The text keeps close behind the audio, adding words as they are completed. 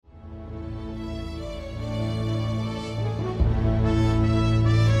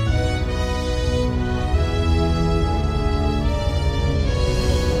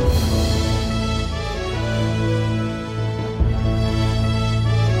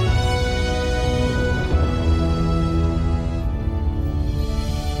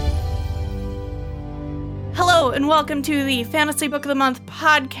Hello, and welcome to the Fantasy Book of the Month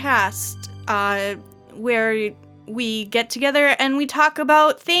podcast, where we get together and we talk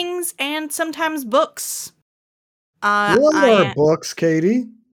about things and sometimes books. What are books, Katie?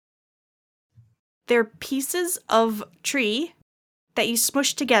 They're pieces of tree that you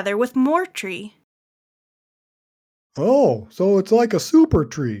smush together with more tree. Oh, so it's like a super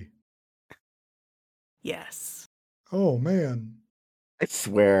tree. Yes. Oh, man. I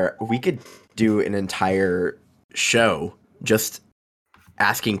swear we could do an entire show just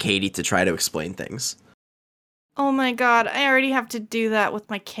asking Katie to try to explain things. Oh my god, I already have to do that with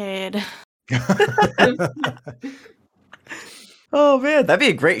my kid. Oh man, that'd be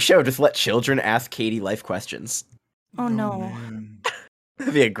a great show. Just let children ask Katie life questions. Oh no. Man.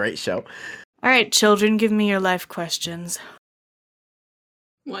 That'd be a great show. All right, children, give me your life questions.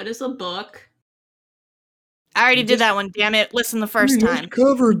 What is a book? I already did that one, damn it. Listen the first We time. just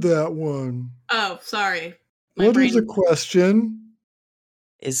covered that one. Oh, sorry. What is a question?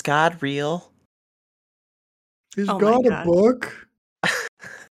 Is God real? Is Oh my God a God. book?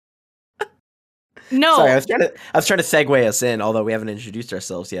 No. Sorry, I was trying to segue us in, although we haven't introduced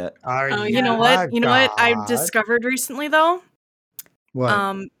ourselves yet. Oh, You know what? You know what I've discovered recently, though?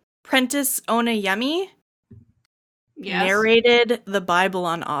 What? Prentice Onayemi Yes. narrated the Bible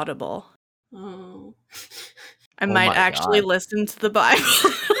on Audible. Oh. I Oh might my actually God. listen to the Bible.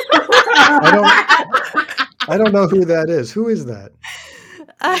 I don't know who that is. Who is that?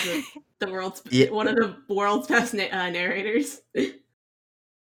 One of the world's best narrators.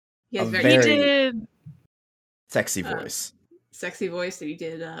 He has A very He very- did. Sexy voice. sexy voice, and he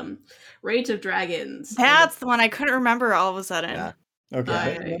did Rage of Dragons. That's the one I couldn't remember all of a sudden. Yeah.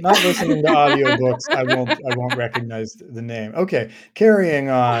 Okay, not listening to audiobooks, I won't recognize the name. Okay, carrying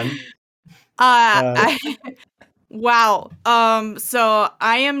on. Wow. So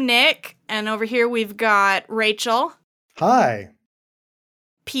I am Nick, and over here we've got Rachel, Hi.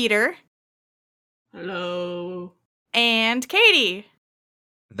 Peter, Hello. and Katie.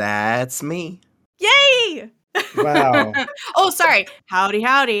 That's me. Yay! Wow. Oh, sorry. Howdy.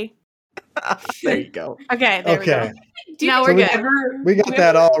 There you go. Okay, there we go. Okay, Now we're good. we got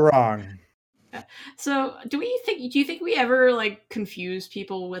that all wrong. So, do you think we ever like confuse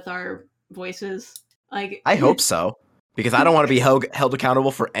people with our voices? Like, I hope so, because I don't want to be held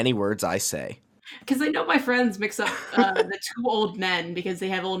accountable for any words I say. because I know my friends mix up the two old men because they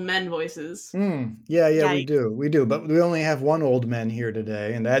have old men voices. Yeah, Yikes. we do. But we only have one old man here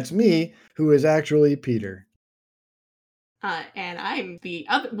today, and that's me, who is actually Peter. And I'm the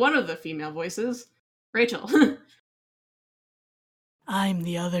one of the female voices, Rachel. I'm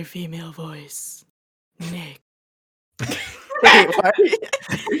the other female voice, Nick. Wait, what?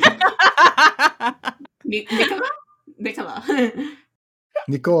 Nicola.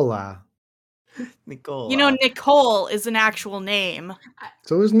 Nicola. Nicole. You know, Nicole is an actual name.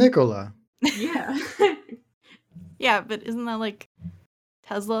 So is Nicola. Yeah. Yeah, but isn't that like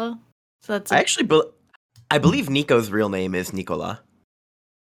Tesla? So that's I believe Nico's real name is Nicola.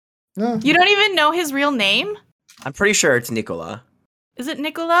 No. You don't even know his real name? I'm pretty sure it's Nicola. Is it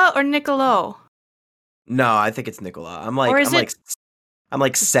Nicola or Nicolo? No, I think it's Nicola. I'm like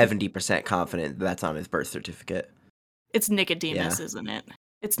 70% confident that's on his birth certificate. It's Nicodemus, Yeah. isn't it?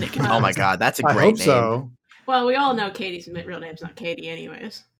 It's Nicodemus. Oh my god, that's a I great hope name. so. Well, we all know Katie's real name's not Katie,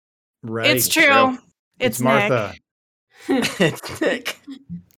 anyways. Right. It's true. true. It's Martha. It's Nick.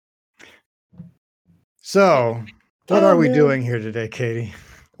 So, what are we man. doing here today, Katie?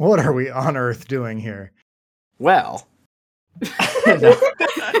 What are we on Earth doing here? Well, no,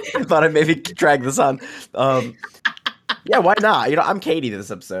 I thought I'd maybe drag this on. Yeah, why not? You know, I'm Katie this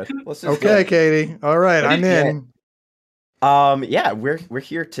episode. Let's just Okay, Katie. All right, What I'm did you in. Yeah, we're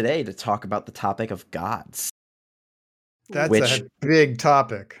here today to talk about the topic of gods. That's Which- a big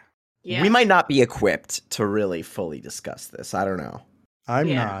topic. Yeah. We might not be equipped to really fully discuss this. I don't know. I'm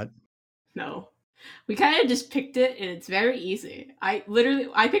Yeah. not. No. We kind of just picked it, and it's very easy. I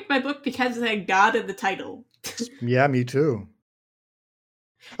picked my book because it had God in the title. Yeah, me too.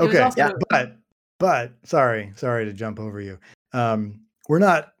 It was Okay, also- but sorry to jump over you. We're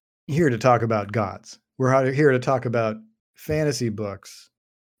not here to talk about gods. We're here to talk about fantasy books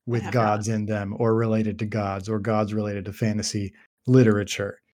with have gods in them, or related to gods, or gods related to fantasy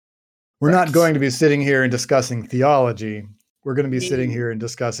literature. We're not Correct. going to be sitting here and discussing theology. We're going to be No. sitting here and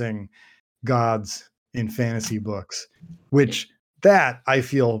discussing gods in fantasy books, which that I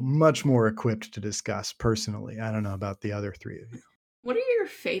feel much more equipped to discuss personally. I don't know about the other three of you. What are your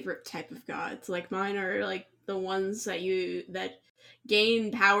favorite type of gods? Like mine are like the ones that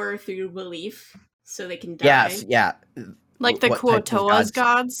gain power through belief, so they can die. Yes, yeah. Like the What type of Kuo-Toa's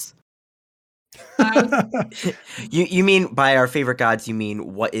gods? You mean by our favorite gods, you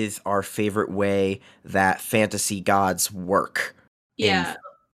mean what is our favorite way that fantasy gods work Yeah,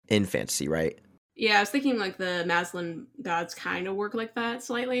 in fantasy, right? yeah. I was thinking like the Maslin gods kind of work like that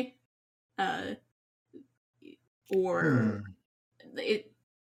slightly, uh, or Hmm. it.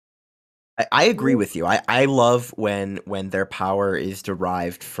 I agree with you. I love when their power is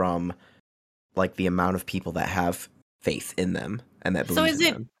derived from like the amount of people that have faith in them and that So believe is in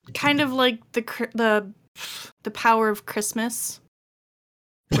it them. kind of like the power of Christmas,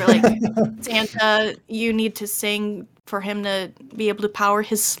 where like Santa, you need to sing for him to be able to power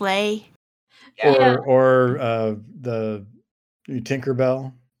his sleigh? Yeah. or the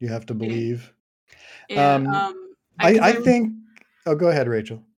Tinkerbell, you have to believe. Yeah. Um, I because I think. Oh, go ahead,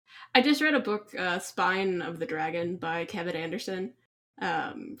 Rachel. I just read a book, Spine of the Dragon by Kevin Anderson,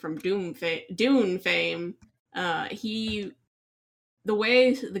 from Dune fame. He The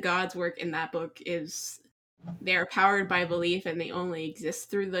way the gods work in that book is they are powered by belief and they only exist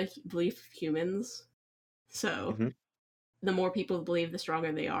through the belief of humans. So Mhm. the more people believe, the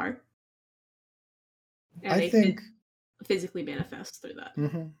stronger they are, and I they think. physically manifest through that.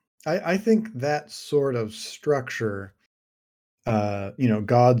 Mhm. I think that sort of structure,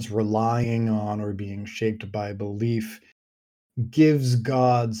 gods relying on or being shaped by belief, gives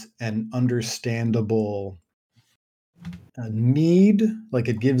gods an understandable need. Like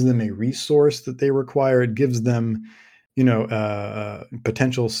it gives them a resource that they require. It gives them,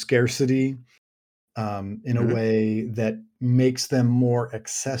 potential scarcity in a Mhm. way that makes them more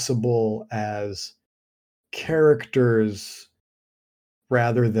accessible as characters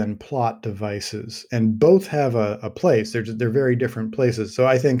rather than plot devices, and both have a place. They're very different places. So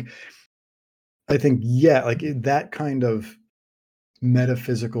I think yeah, like that kind of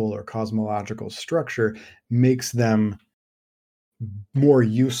metaphysical or cosmological structure makes them more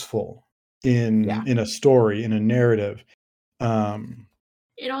useful Yeah. in a story, in a narrative. um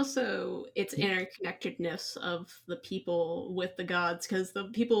It also its interconnectedness of the people with the gods, because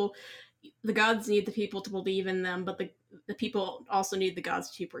the gods need the people to believe in them, but the people also need the gods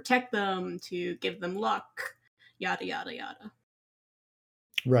to protect them, to give them luck, yada yada yada.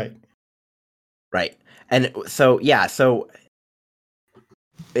 right. Right. And so yeah, so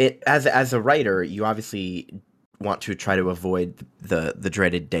it as a writer, you obviously want to try to avoid the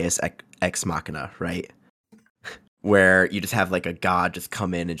dreaded Deus ex machina, right? Where you just have like a god just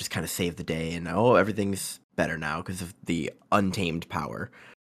come in and just kind of save the day, and oh, everything's better now because of the untamed power,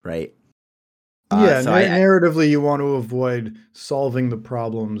 right? Yeah, So narratively, you want to avoid solving the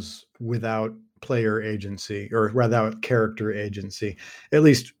problems without player agency, or rather, without character agency. At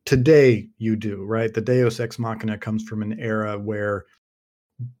least today, you do, right? The Deus Ex Machina comes from an era where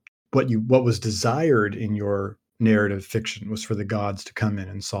what was desired in your narrative fiction was for the gods to come in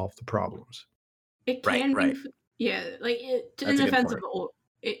and solve the problems. It right, can be, right. yeah, like That's a good point.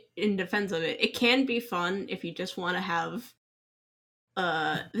 in defense of it, it can be fun if you just want to have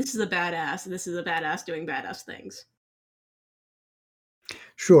this is a badass, this is a badass doing badass things.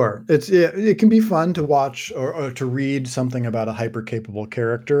 Sure, it can be fun to watch or to read something about a hyper capable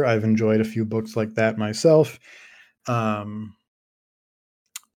character. I've enjoyed a few books like that myself. Um,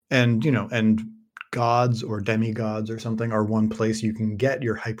 and gods or demigods or something are one place you can get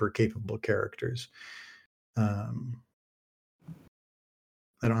your hyper capable characters. um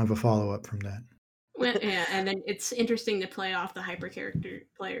I don't have a follow-up from that. Yeah, and then it's interesting to play off the hyper character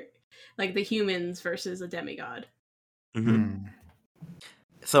player, like the humans versus a demigod. Hmm. Hmm.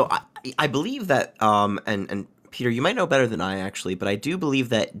 So I believe that and Peter, you might know better than I actually, but I do believe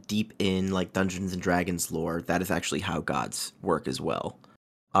that deep in like Dungeons and Dragons lore, that is actually how gods work as well.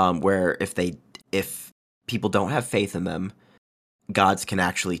 Where if people don't have faith in them, gods can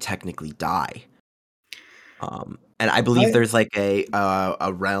actually technically die. And I believe I there's like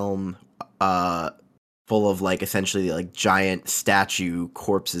a realm full of like essentially like giant statue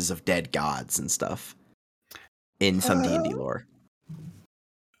corpses of dead gods and stuff in some D&D uh, lore.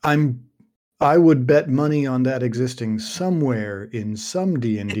 I would bet money on that existing somewhere in some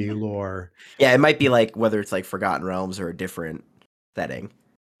D&D lore. Yeah, it might be like whether it's like Forgotten Realms or a different setting.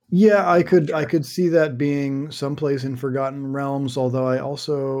 Yeah, I I'm not could I sure. could see that being someplace in Forgotten Realms, although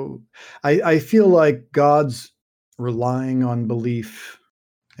I feel like gods relying on belief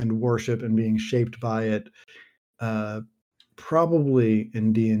and worship and being shaped by it uh, probably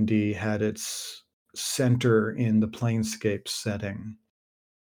in D&D had its center in the Planescape setting,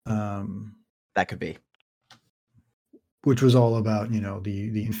 um, That could be. which was all about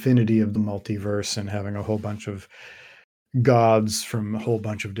the infinity of the multiverse and having a whole bunch of gods from a whole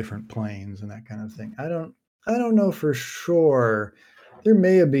bunch of different planes and that kind of thing. I don't know for sure There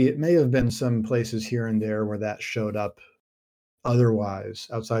may have been some places here and there where that showed up otherwise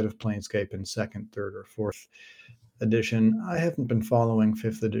outside of Planescape in second, third, or fourth edition. I haven't been following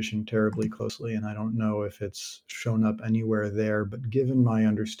fifth edition terribly closely, and I don't know if it's shown up anywhere there. But given my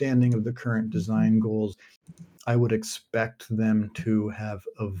understanding of the current design goals, I would expect them to have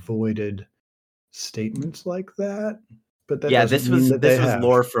avoided statements like that. But that Yeah, doesn't this mean was that they this was have.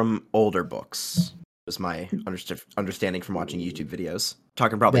 lore from older books. Was my understanding from watching YouTube videos.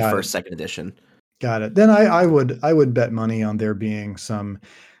 Talking probably Got it. first, second edition. Got it. Then I would bet money on there being some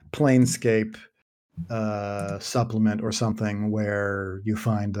Planescape supplement or something where you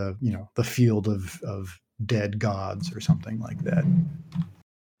find the field of dead gods or something like that.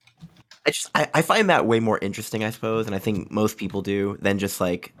 I find that way more interesting, I suppose, and I think most people do, than just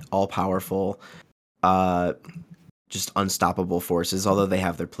like all powerful, just unstoppable forces, although they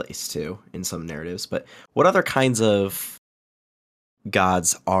have their place too in some narratives. But what other kinds of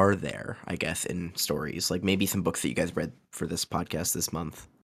gods are there, I guess, in stories? Like maybe some books that you guys read for this podcast this month.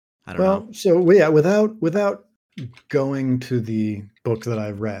 I don't know. So yeah, without going to the book that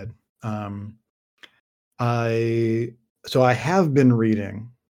I've read, I have been reading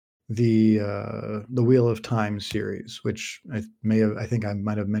the Wheel of Time series, which I think I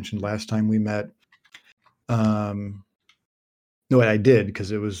might have mentioned last time we met. No, I did,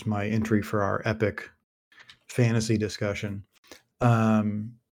 because it was my entry for our epic fantasy discussion.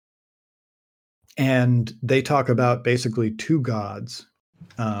 And they talk about basically two gods.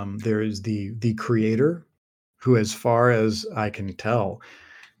 There is the creator, who, as far as I can tell,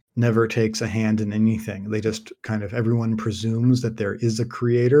 never takes a hand in anything. They just kind of, everyone presumes that there is a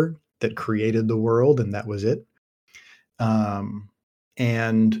creator that created the world, and that was it.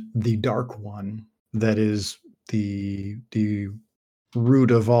 And the Dark One, that is the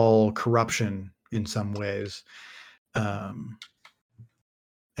root of all corruption in some ways, and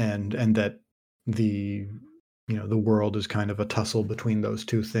that the the world is kind of a tussle between those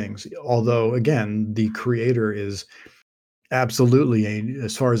two things. Although, again, the creator is absolutely,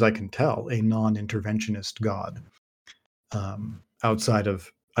 as far as I can tell, a non-interventionist god, outside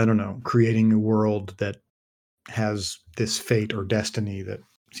of, I don't know, creating a world that has this fate or destiny that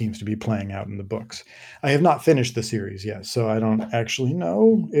seems to be playing out in the books. I have not finished the series yet, so I don't actually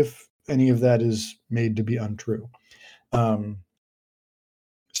know if any of that is made to be untrue.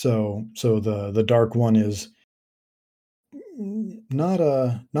 So the Dark One is not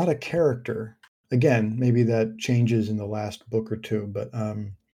a character. Again, maybe that changes in the last book or two,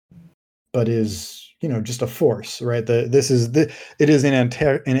 but is just a force, right? It is the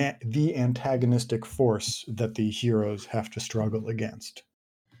antagonistic force that the heroes have to struggle against.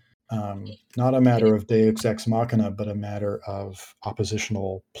 Not a matter of Deus Ex Machina, but a matter of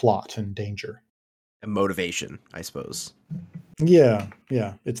oppositional plot and danger. And motivation, I suppose. Yeah,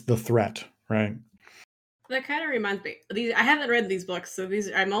 it's the threat, right? That kind of reminds me. I haven't read these books, so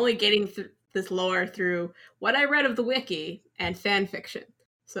I'm only getting this lore through what I read of the wiki and fan fiction.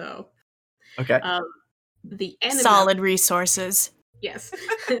 So, okay, the solid resources. Yes,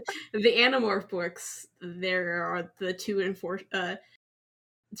 the Animorph books. There are the two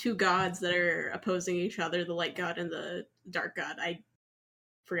gods that are opposing each other: the light god and the dark god. I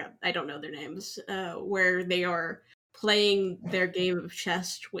forgot. I don't know their names. Where they are playing their game of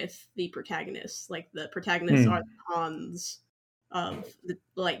chess with the protagonists. Like the protagonists are the pawns of the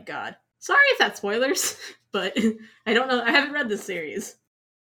light god. Sorry if that's spoilers, but I don't know. I haven't read this series.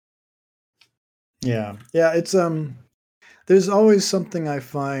 Yeah, it's there's always something I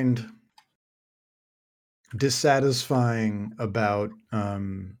find dissatisfying about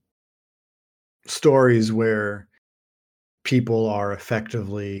stories where people are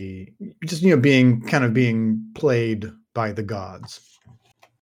effectively just being played by the gods.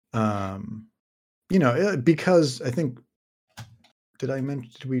 Because I think,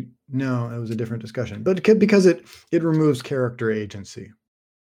 no, it was a different discussion, but because it removes character agency.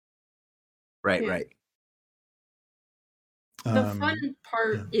 Right. The fun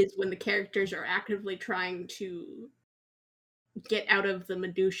part is when the characters are actively trying to get out of the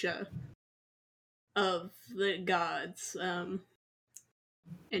minutia of the gods, and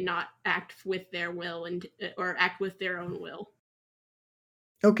not act with their will or act with their own will.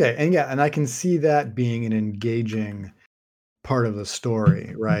 Okay, and I can see that being an engaging part of the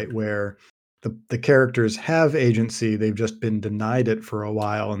story, right? Where the characters have agency, they've just been denied it for a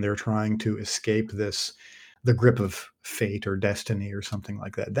while, and they're trying to escape the grip of fate or destiny or something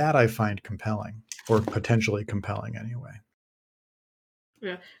like that. That I find compelling, or potentially compelling anyway.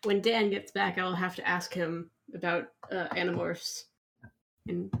 Yeah. When Dan gets back, I'll have to ask him about Animorphs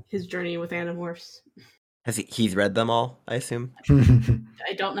and his journey with Animorphs. He's read them all, I assume.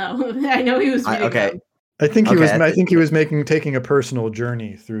 I don't know. I know he was reading Okay. them. I think he Okay, was. that's I think he was taking a personal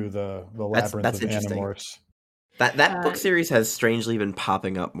journey through the labyrinth that's of interesting. Animorphs. That book series has strangely been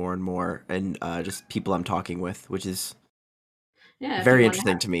popping up more and more, and just people I'm talking with, which is very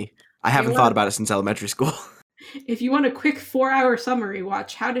interesting to me. I haven't thought about it since elementary school. If you want a quick 4-hour summary,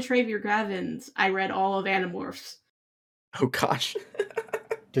 watch How to Train Your Dragons. I read all of Animorphs. Oh gosh.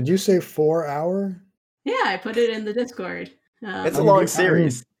 Did you say 4 hour? Yeah, I put it in the Discord. It's a long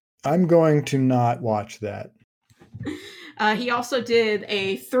series. I'm going to not watch that. He also did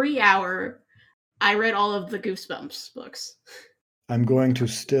a 3-hour. I read all of the Goosebumps books. I'm going to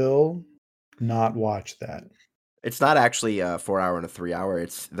still not watch that. It's not actually a 4-hour and a 3-hour.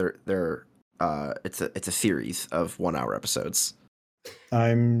 It's it's a series of 1-hour episodes.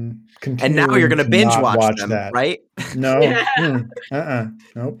 I'm and now you're gonna binge watch them, that. right? No.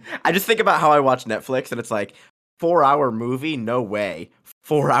 Nope. I just think about how I watch Netflix, and it's like 4-hour movie. No way.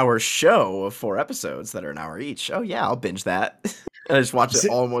 4-hour show of 4 episodes that are an hour each. Oh yeah, I'll binge that. And I just watch it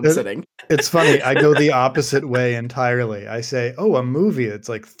all in one sitting. It's funny. I go the opposite way entirely. I say, "Oh, a movie. It's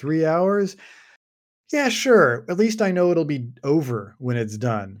like 3 hours." Yeah, sure. At least I know it'll be over when it's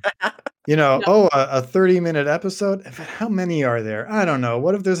done. No. A 30-minute episode. How many are there? I don't know.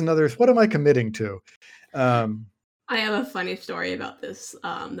 What if there's another? What am I committing to? I have a funny story about this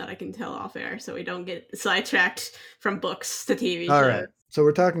that I can tell off air, so we don't get sidetracked from books to TV shows. All right. So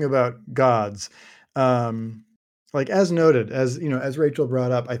we're talking about gods. Like as noted, as Rachel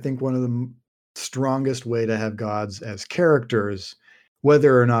brought up, I think one of the strongest way to have gods as characters,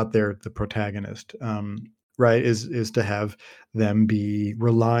 whether or not they're the protagonist, right, is to have them be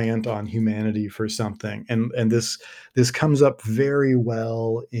reliant on humanity for something, and this comes up very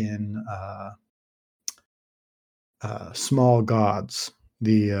well in Small Gods,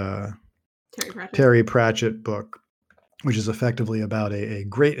 the Terry Pratchett book, which is effectively about a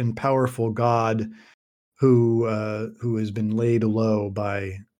great and powerful god who has been laid low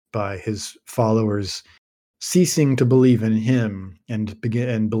by his followers ceasing to believe in him and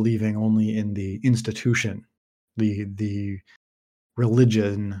believing only in the institution, the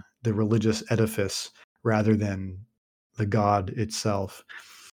religion, the religious edifice, rather than the god itself.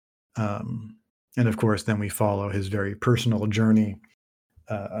 And of course, then we follow his very personal journey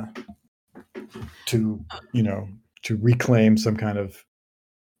to reclaim some kind of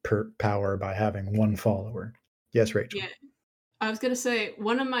power by having one follower. Yes, Rachel. Yeah. I was going to say,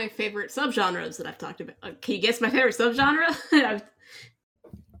 one of my favorite subgenres that I've talked about. Can you guess my favorite subgenre?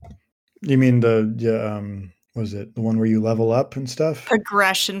 You mean was it the one where you level up and stuff?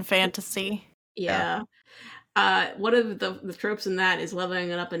 Progression fantasy. Yeah. One of the tropes in that is leveling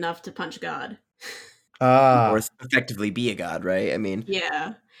it up enough to punch God. Or effectively be a god, right? I mean,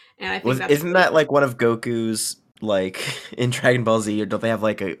 yeah. And I think isn't that like one of Goku's, like in Dragon Ball Z, or don't they have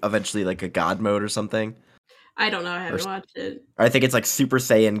like eventually like a god mode or something? I don't know. I haven't watched it. I think it's like Super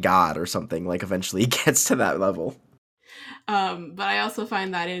Saiyan God or something. Like eventually gets to that level. But I also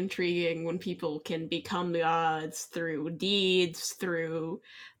find that intriguing when people can become gods through deeds, through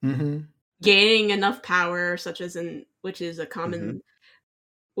gaining enough power, which is a common,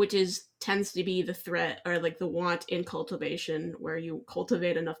 tends to be the threat or like the want in cultivation, where you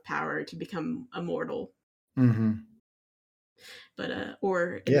cultivate enough power to become immortal. Mm-hmm. But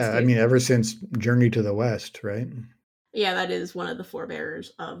I mean, ever since Journey to the West, right? Yeah, that is one of the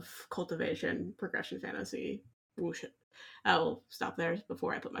forebearers of cultivation, progression fantasy. I'll stop there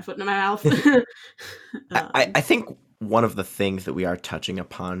before I put my foot in my mouth. I think one of the things that we are touching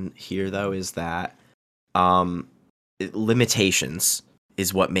upon here, though, is that limitations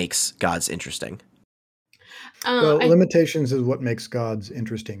is what makes gods interesting. Limitations is what makes gods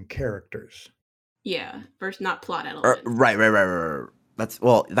interesting characters. Yeah, versus not plot elements. Right. That's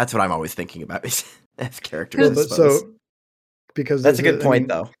what I'm always thinking about as characters. Because that's a good point,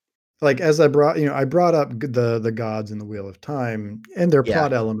 though. Like as I brought up the gods in the Wheel of Time and their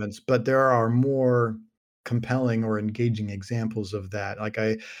plot elements, but there are more compelling or engaging examples of that. Like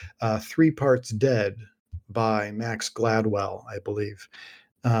 3 Parts Dead by Max Gladwell, I believe.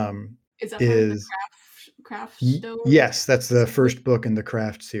 Is that the Craft Stone? Yes, that's the first book in the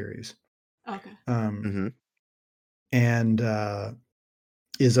Craft series. Okay. And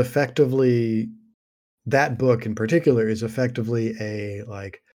is effectively, that book in particular is effectively a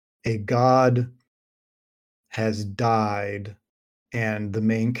god has died and the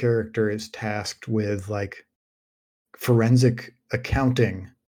main character is tasked with like forensic accounting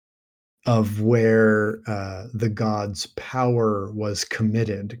of where the god's power was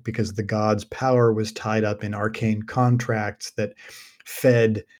committed, because the god's power was tied up in arcane contracts that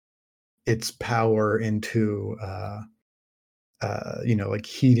fed its power into like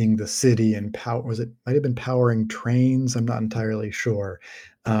heating the city and power. Might have been powering trains. I'm not entirely sure.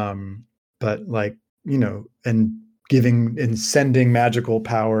 But like, and giving and sending magical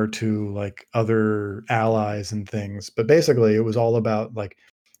power to like other allies and things. But basically it was all about like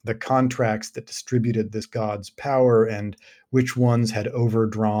the contracts that distributed this god's power and which ones had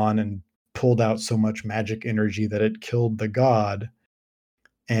overdrawn and pulled out so much magic energy that it killed the god.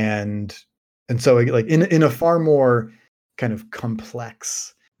 And so like in a far more kind of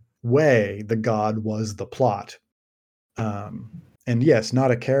complex way, the god was the plot. And yes,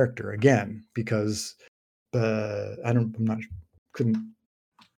 not a character again, because I don't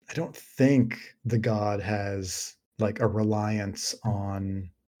think the god has like a reliance on.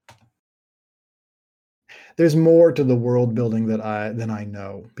 There's more to the world building than I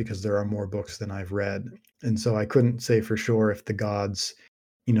know, because there are more books than I've read, and so I couldn't say for sure if the gods,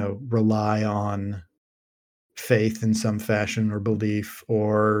 rely on faith in some fashion or belief,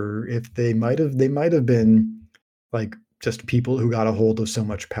 or if they might have been like just people who got a hold of so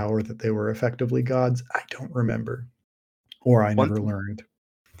much power that they were effectively gods. I don't remember, or I never learned.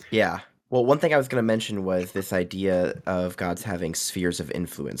 Yeah. Well, one thing I was going to mention was this idea of gods having spheres of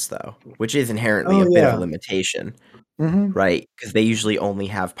influence, though, which is inherently a bit of a limitation, right? Because they usually only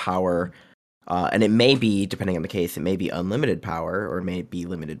have power, and it may be, depending on the case, it may be unlimited power or it may be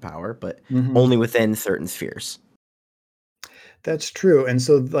limited power, but only within certain spheres. That's true. And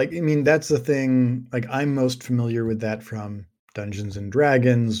so, like, I mean, that's the thing. Like, I'm most familiar with that from Dungeons and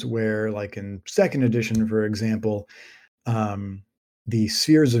Dragons, where, like, in second edition, for example, the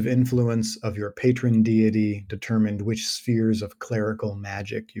spheres of influence of your patron deity determined which spheres of clerical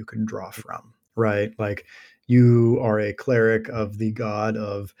magic you could draw from, right? Like, you are a cleric of the god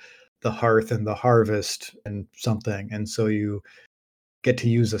of the hearth and the harvest and something. And so you get to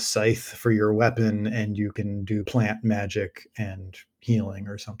use a scythe for your weapon, and you can do plant magic and healing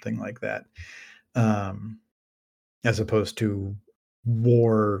or something like that, as opposed to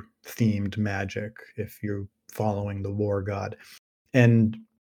war themed magic if you're following the war god. And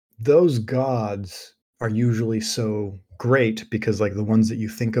those gods are usually so great because like the ones that you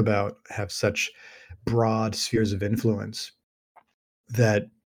think about have such broad spheres of influence that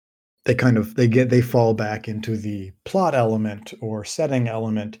they fall back into the plot element or setting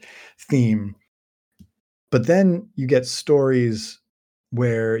element theme. But then you get stories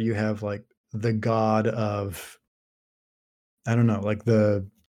where you have like the god of, I don't know, like the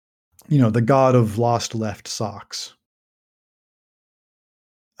god of lost left socks.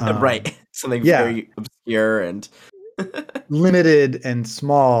 Right. Something very obscure and limited and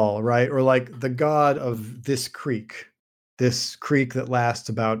small, right? Or like the god of this creek that lasts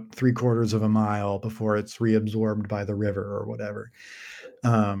about 3/4 of a mile before it's reabsorbed by the river or whatever.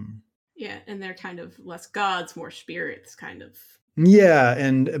 Yeah, and they're kind of less gods, more spirits, kind of. Yeah,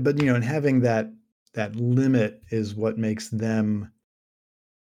 but and having that limit is what makes them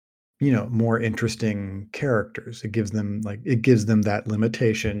more interesting characters. It gives them that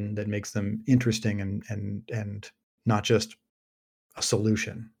limitation that makes them interesting and not just a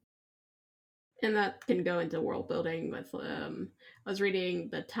solution. And that can go into world building with I was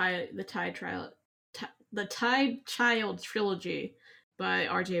reading the Tide Child trilogy by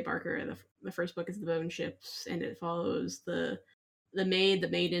R.J. Barker. The first book is The Bone Ships, and it follows the maid, the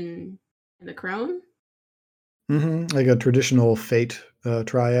maiden, and the crone. Like a traditional fate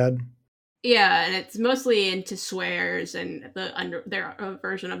triad. Yeah, and it's mostly into swears and their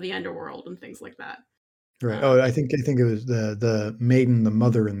version of the underworld and things like that. Right. I think it was the maiden, the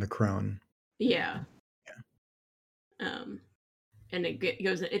mother, and the crone. Yeah. And it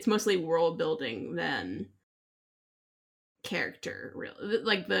goes. It's mostly world building than character. Really,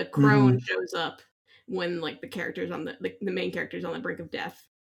 like the crone shows up when like the character's on the main character's on the brink of death,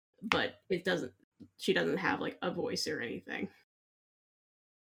 but she doesn't have like a voice or anything.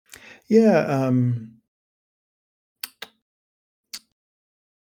 Yeah.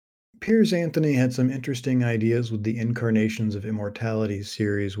 Piers Anthony had some interesting ideas with the Incarnations of Immortality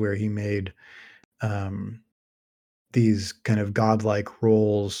series, where he made these kind of godlike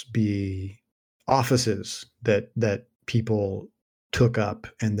roles be offices that people took up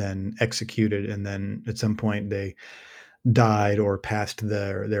and then executed, and then at some point they died or passed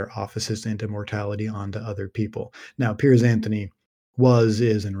their offices into mortality onto other people. Now, Piers Anthony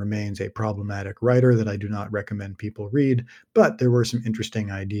is, and remains a problematic writer that I do not recommend people read, but there were some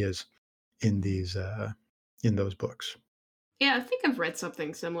interesting ideas in those books. Yeah, I think I've read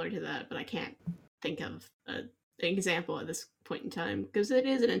something similar to that, but I can't think of an example at this point in time because it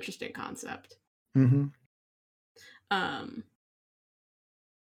is an interesting concept.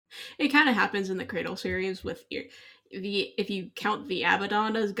 It kind of happens in the Cradle series with if you count the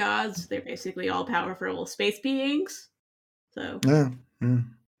Abaddon as gods, they're basically all powerful space beings. So Yeah.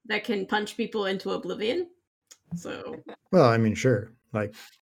 that can punch people into oblivion. So Well, I mean, sure. Like,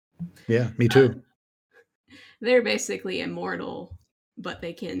 yeah, me uh, too. they're basically immortal, but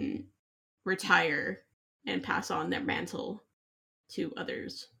they can retire and pass on their mantle to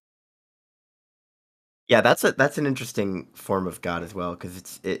others. Yeah, that's an interesting form of god as well,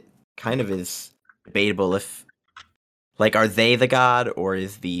 because it kind of is debatable if, like, are they the god, or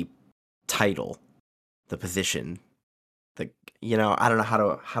is the title, the position, the, I don't know how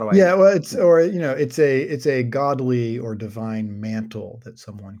do I. Yeah, well, it's a godly or divine mantle that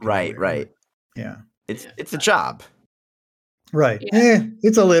someone can Right, wear. right. Yeah. It's a job. Right. Yeah.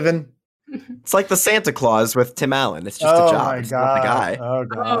 It's a living. It's like the Santa Claus with Tim Allen. It's just a job. It's not the guy. Oh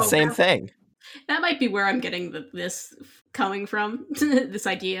God. Same thing. That might be where I'm getting this coming from. This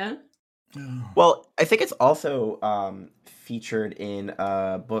idea. Well, I think it's also featured in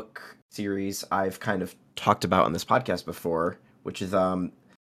a book series I've kind of talked about on this podcast before, which is the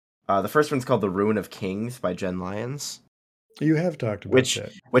first one's called The Ruin of Kings by Jen Lyons. You have talked about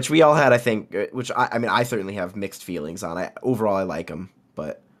that. Which we all had, I think. Which I mean, I certainly have mixed feelings on. Overall, I like them,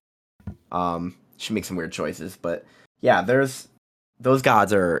 but she makes some weird choices. But yeah, those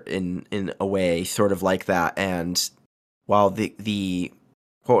gods are in a way sort of like that. And while the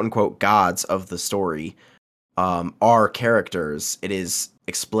quote unquote gods of the story are characters, it is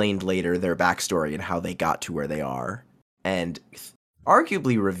explained later their backstory and how they got to where they are, and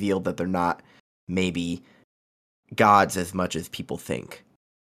arguably revealed that they're not maybe gods as much as people think.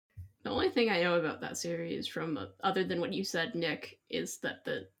 The only thing I know about that series, from other than what you said, Nick, is that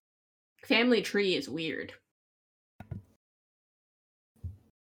the family tree is weird.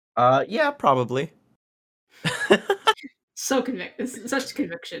 Yeah, probably. So such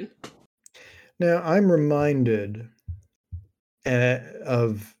conviction. Now, I'm reminded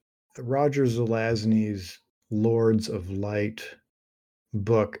of Roger Zelazny's Lords of Light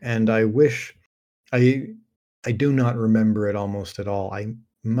book, and I wish I do not remember it almost at all. I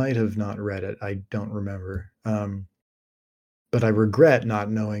might have not read it. I don't remember. But I regret not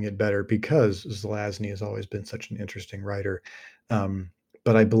knowing it better, because Zelazny has always been such an interesting writer.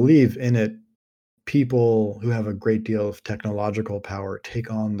 But I believe in it, people who have a great deal of technological power take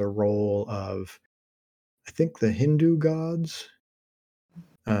on the role of, I think, the Hindu gods.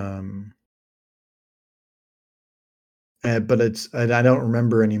 But I don't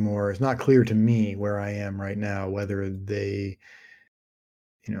remember anymore. It's not clear to me where I am right now whether they,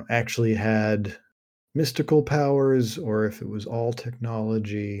 actually had mystical powers, or if it was all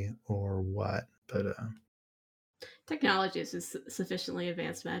technology, or what. But Technology is sufficiently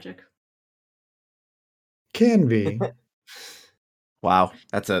advanced magic. can be. Wow,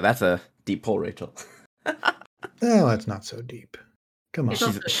 that's a deep pull, Rachel. No, that's not so deep. Come on. It's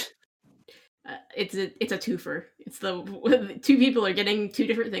also, it's a twofer. It's the two people are getting two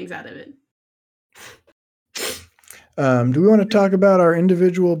different things out of it. Do we want to talk about our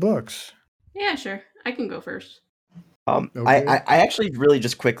individual books? Yeah, sure. I can go first. Okay. I actually really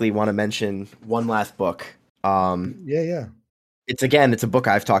just quickly want to mention one last book. Yeah. It's a book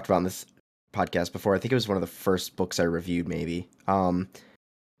I've talked about in this podcast before. I think it was one of the first books I reviewed, maybe.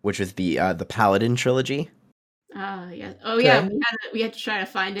 Which was the Paladin trilogy. Yeah. Oh, yeah. We had to try to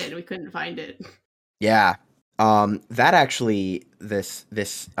find it, and we couldn't find it. Yeah. That actually, this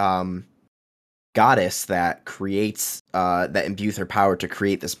goddess that creates, that imbues her power to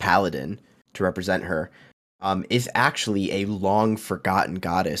create this paladin to represent her, is actually a long forgotten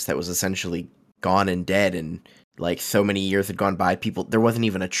goddess that was essentially gone and dead, and like so many years had gone by, there wasn't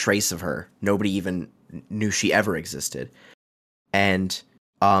even a trace of her. Nobody even knew she ever existed. And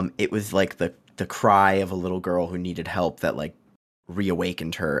it was like the cry of a little girl who needed help that like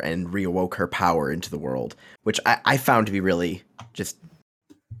reawakened her and reawoke her power into the world, which I found to be really just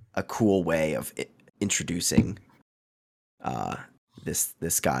a cool way of introducing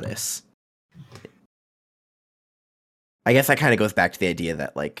this goddess. I guess that kind of goes back to the idea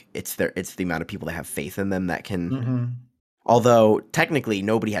that like it's the amount of people that have faith in them that can. Mm-hmm. Although technically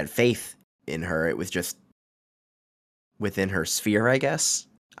nobody had faith in her, it was just within her sphere, I guess.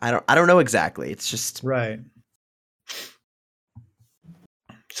 I don't know exactly. It's just right.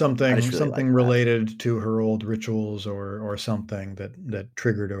 Something really related to her old rituals, or something that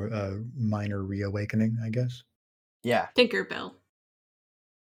triggered a minor reawakening, I guess. Yeah. Tinkerbell.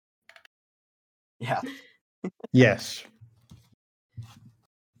 Yeah. Yes.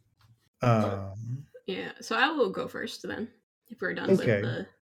 Yeah, so I will go first then, if we're done okay. with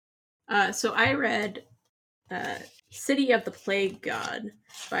the. So I read City of the Plague God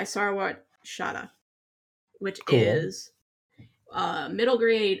by Sarwat Shada, which Cool. is a middle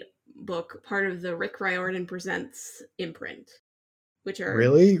grade book, part of the Rick Riordan Presents imprint, which are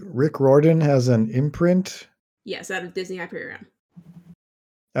Really? Rick Riordan has an imprint yes, out of Disney Hyperion.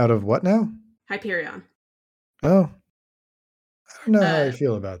 out of what now? Hyperion. Oh, I don't know how I Uh,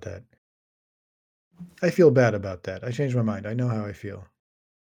 feel about that. I feel bad about that. I changed my mind. I know how I feel.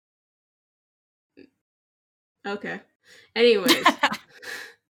 Okay. Anyways,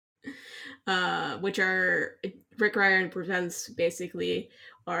 which are Rick Riordan Presents basically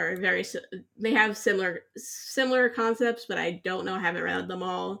are they have similar concepts, but I don't know, I haven't read them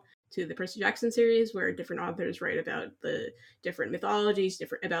all, to the Percy Jackson series, where different authors write about the different mythologies,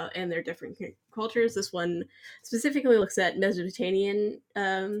 and their different cultures. This one specifically looks at Mesopotamian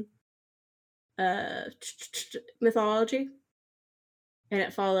mythology, and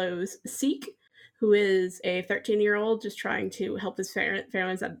it follows Seek, who is a 13-year-old just trying to help his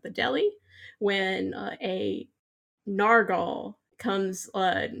families out of the Delhi, when a Nargal comes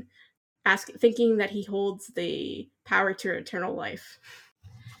thinking that he holds the power to eternal life.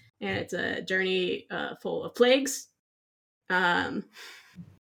 And it's a journey full of plagues, given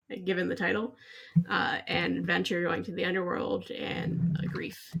the title, and adventure going to the underworld and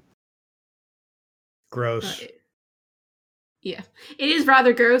grief. Gross. Yeah, it is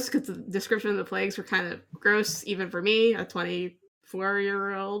rather gross because the description of the plagues were kind of gross, even for me, a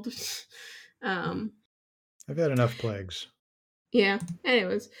 24-year-old. I've had enough plagues. Yeah.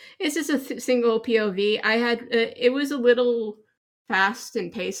 Anyways, it's just a single POV. I had it was a little fast in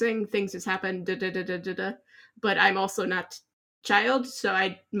pacing. Things just happened, but I'm also not child, so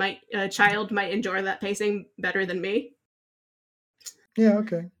a child might enjoy that pacing better than me. Yeah,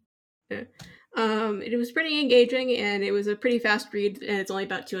 okay. Yeah. It was pretty engaging, and it was a pretty fast read, and it's only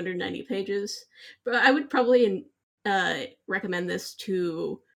about 290 pages. But I would probably recommend this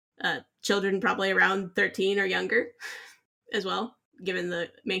to children probably around 13 or younger as well, given the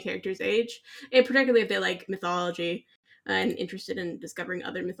main character's age, and particularly if they like mythology and interested in discovering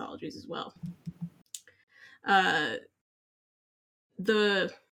other mythologies as well. What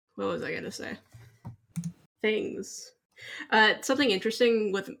was I gonna say? Things. Something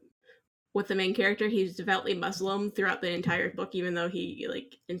interesting with the main character, he's devoutly Muslim throughout the entire book, even though he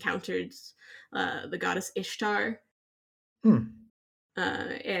encounters the goddess Ishtar. And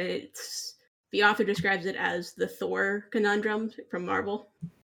the author describes it as the Thor conundrum from Marvel.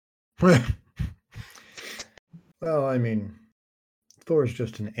 Well, I mean, Thor's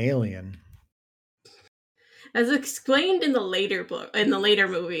just an alien. As explained in the later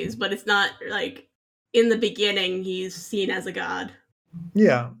movies, but it's not like in the beginning he's seen as a god.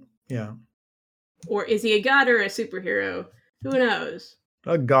 Yeah. Or is he a god or a superhero? Who knows?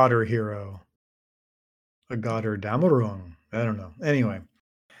 A god or hero. A god or Damarung. I don't know. Anyway.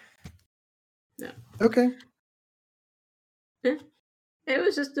 No. Okay. Yeah. It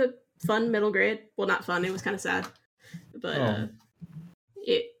was just a fun middle grade. Well, not fun. It was kind of sad. But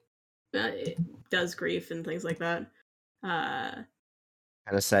it does grief and things like that. Kind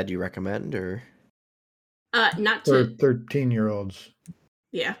of sad you recommend, or? Not to 13-year-olds.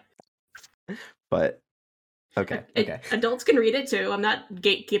 Yeah. But okay. Adults can read it too. I'm not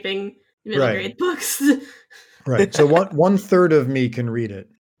gatekeeping middle grade books. Right. So 1/3 of me can read it.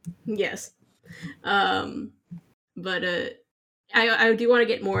 Yes. But I do want to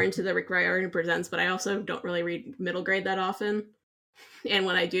get more into the Rick Riordan Presents, but I also don't really read middle grade that often. And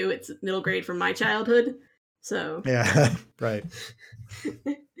when I do, it's middle grade from my childhood. So yeah, right.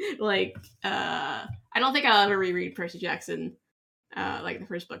 I don't think I'll ever reread Percy Jackson, like the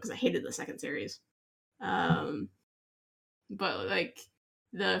first book, because I hated the second series. But like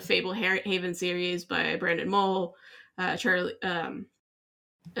the Fable Haven series by Brandon Mull, The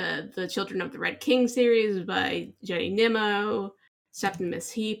Children of the Red King series by Jenny Nimmo,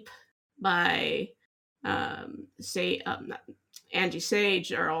 Septimus Heap by Angie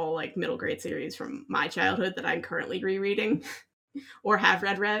Sage are all like middle grade series from my childhood that I'm currently rereading or have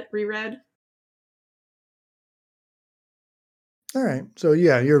reread. All right. So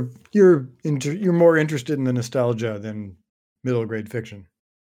yeah, you're more interested in the nostalgia than middle grade fiction.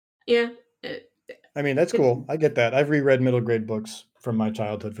 Yeah. I mean, that's cool. I get that. I've reread middle grade books from my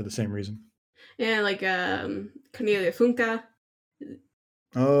childhood for the same reason. Yeah, like Cornelia Funke.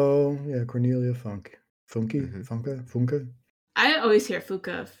 Oh, yeah, Cornelia Funke. Mhm. Funke? I always hear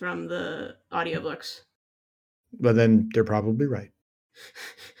Fuka from the audiobooks. But then they're probably right.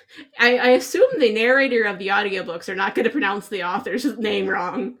 I assume the narrator of the audiobooks are not going to pronounce the author's name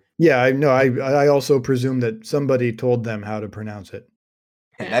wrong. Yeah, I know. I also presume that somebody told them how to pronounce it.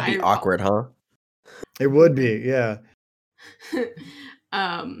 That'd be awkward, huh? It would be, yeah.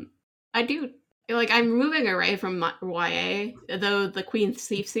 I do like. I'm moving away from YA, though the Queen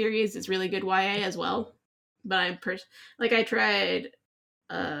Thief series is really good YA as well. But I tried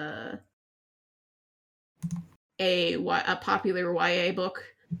a popular YA book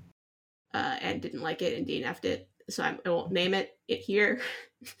and didn't like it and DNF'd it, so I won't name it here.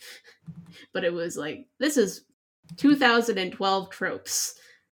 But it was like, this is 2012 tropes.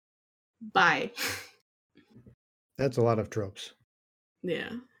 Bye. That's a lot of tropes. Yeah.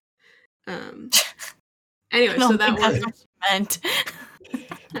 Anyway, so that was what you meant.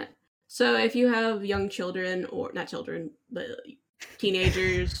 So if you have young children, or not children, but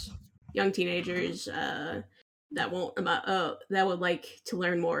teenagers, young teenagers that would like to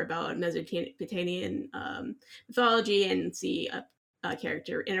learn more about Mesopotamian mythology and see a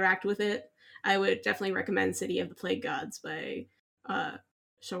character interact with it, I would definitely recommend City of the Plague Gods by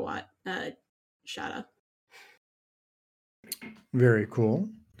Shawat Shada. Very cool.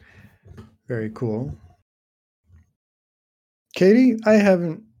 Very cool. Katie, I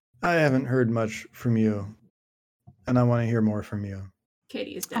haven't heard much from you, and I want to hear more from you.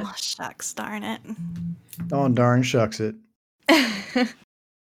 Katie is dead. Oh, shucks, darn it. Oh, darn shucks it.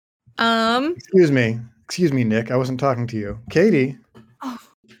 Um, Excuse me, Nick. I wasn't talking to you. Katie. oh,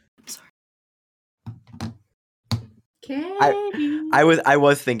 I'm sorry. Katie. I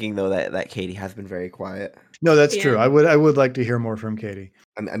was thinking though that Katie has been very quiet. No, that's Yeah. true. I would like to hear more from Katie.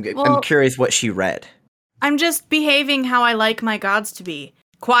 I'm Well- curious what she read. I'm just behaving how I like my gods to be.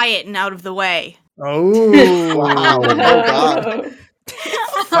 Quiet and out of the way. Oh, Wow. Oh, God.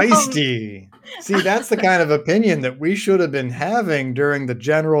 feisty. See, that's the kind of opinion that we should have been having during the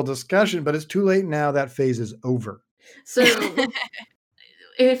general discussion, but it's too late now. That phase is over. So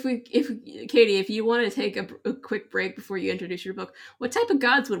if Katie, if you want to take a quick break before you introduce your book, what type of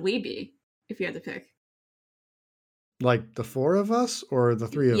gods would we be if you had to pick? Like the four of us or the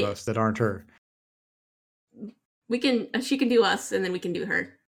three of Yeah. us that aren't her? We can. She can do us, and then we can do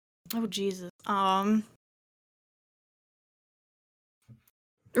her. Oh, Jesus.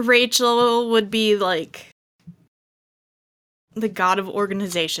 Rachel would be like the god of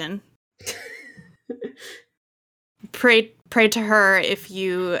organization. Pray to her if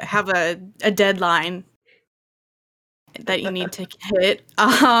you have a deadline that you need to hit.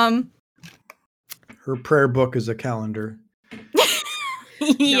 Her prayer book is a calendar.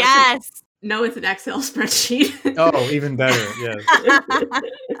 Yes. No, it's an Excel spreadsheet. Oh, even better. Yes.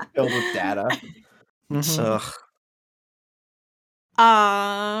 Filled with data. Mhm.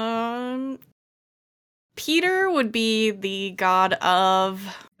 Ugh. Peter would be the god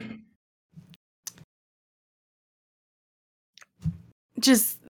of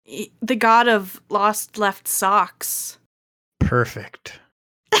just the god of lost left socks. Perfect.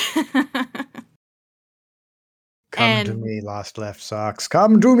 Come to And- me, lost left socks.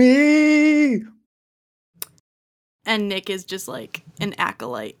 Come to me. And Nick is just like an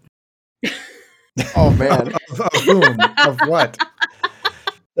acolyte. Oh man, Of whom? Of what?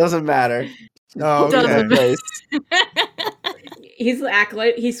 doesn't matter. Oh, Doesn't okay. He's the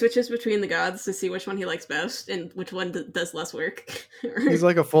acolyte. He switches between the gods to see which one he likes best and which one does less work. He's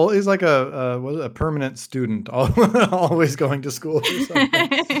like a permanent student, always going to school or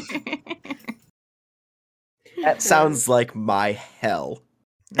something. That sounds like my hell.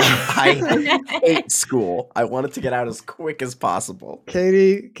 I hate school. I wanted to get out as quick as possible.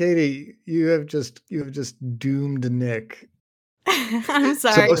 Katie, you have just doomed Nick. I'm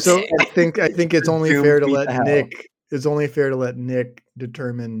sorry. So I think it's only Doomed fair to me let to hell. Nick. It's only fair to let Nick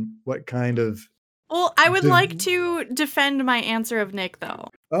determine what kind of. Well, I would Did- like to defend my answer of Nick, though.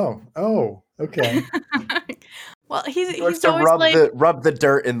 Oh, okay. Well, He he's wants to always rub like, rub the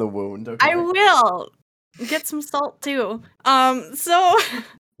dirt in the wound. Okay. I will get some salt too. So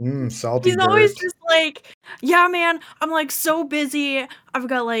Salty. he's always dirt. just like, yeah, man, I'm like so busy. I've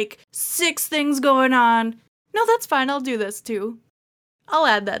got like 6 things going on. No, that's fine. I'll do this too. I'll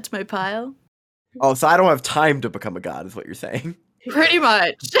add that to my pile. Oh, so I don't have time to become a god, is what you're saying? Pretty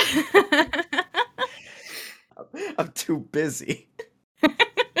much. I'm too busy.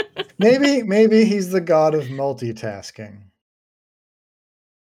 Maybe he's the god of multitasking.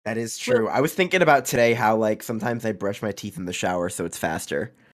 That is true. I was thinking about today how like sometimes I brush my teeth in the shower so it's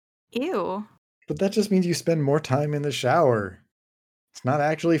faster. Ew. But that just means you spend more time in the shower. It's not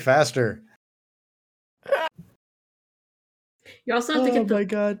actually faster. You also have to get the.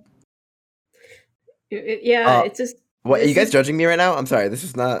 god. It's just. What are you This guys is- judging me right now? I'm sorry. This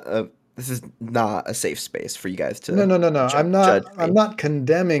is not a safe space for you guys to. No. I'm judge me. not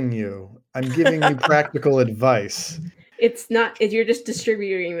condemning you. I'm giving you practical advice. It's not. You're just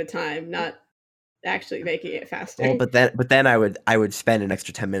distributing the time, not actually making it faster. Well, but then I would spend an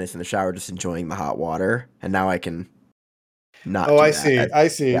extra 10 minutes in the shower just enjoying the hot water, and now I can not. Oh, do I that. see. I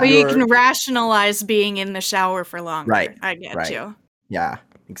see. But you can rationalize being in the shower for longer. Right, I get right. you. Yeah,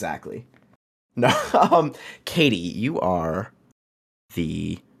 exactly. No, Katie, you are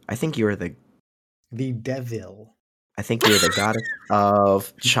I think you are the devil. I think you're the goddess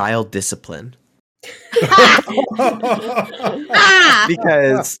of child discipline. Ah!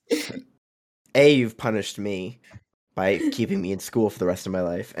 Because A, you've punished me by keeping me in school for the rest of my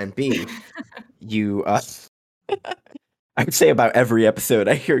life, and B, you I would say about every episode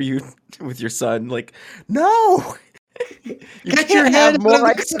I hear you with your son like, no, you Get can't your have head more out of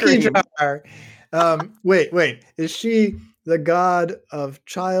ice the cookie cream. jar. Wait. Is she the god of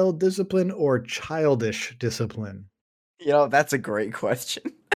child discipline or childish discipline? That's a great question.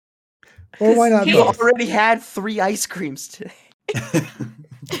 Or why not You both? already had 3 ice creams today.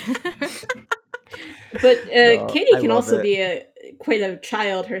 But No, Katie I can love also it. be quite a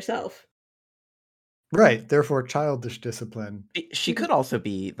child herself. Right, therefore childish discipline. She could also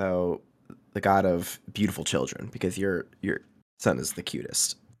be, though, the god of beautiful children, because your son is the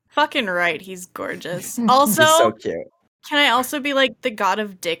cutest. Fucking right, he's gorgeous. Also, He's so cute. can I also be like the god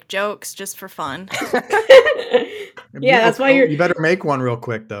of dick jokes just for fun? Yeah, that's why you're. You better make one real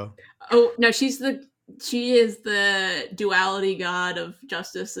quick though. Oh no, she is the duality god of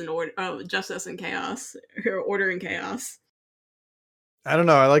justice and justice and chaos, or order and chaos. I don't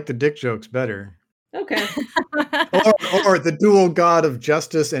know, I like the dick jokes better. Okay. Or the dual god of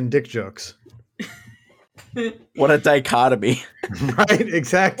justice and dick jokes. What a dichotomy. Right,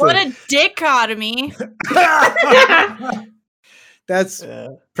 exactly. What a dichotomy. That's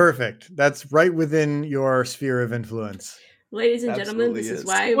perfect. That's right within your sphere of influence. Ladies and gentlemen, this Absolutely is is.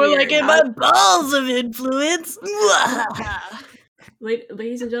 why We're we like are in my balls of influence.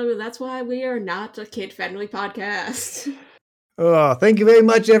 ladies and gentlemen, that's why we are not a kid-friendly podcast. Oh, thank you very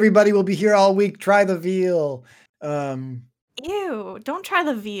much, everybody. We'll be here all week. Try the veal. Ew, don't try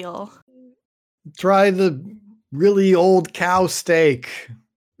the veal. Try the really old cow steak.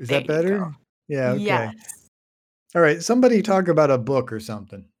 Is There that you better? go. Yeah, okay. Yes. All right, somebody talk about a book or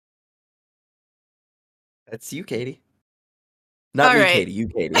something. That's you, Katie. Not All me, right. Katie. You,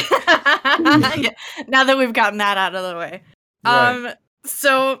 Katie. Yeah, now that we've gotten that out of the way. Right.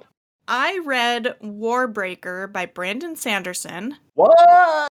 So I read Warbreaker by Brandon Sanderson.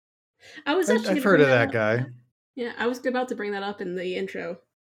 What? I was actually I've gonna heard bring of that up. guy. Yeah, I was about to bring that up in the intro.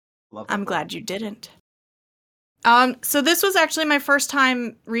 Love that I'm book. glad you didn't. So this was actually my first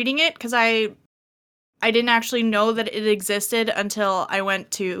time reading it because I didn't actually know that it existed until I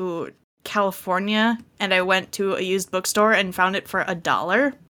went to California and I went to a used bookstore and found it for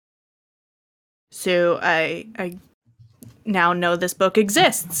 $1. So I now know this book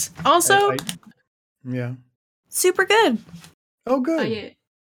exists. Also, Yeah. super good. Oh, good. Yeah,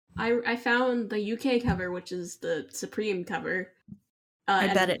 I found the UK cover, which is the Supreme cover. I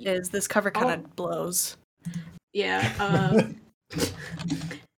and- bet it is. This cover kind of Oh. blows. Yeah.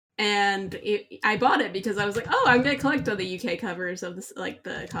 And I bought it because I was like, oh, I'm gonna collect all the UK covers of this, like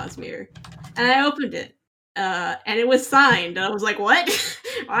the Cosmere. And I opened it, and it was signed. And I was like, what?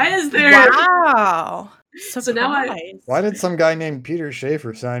 Why is there? Wow. So now I- Surprise. Why did some guy named Peter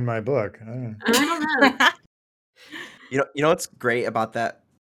Schaefer sign my book? I don't know. I don't know. You know what's great about that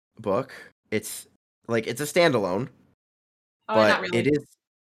book? It's like it's a standalone, Oh, but not really. it is.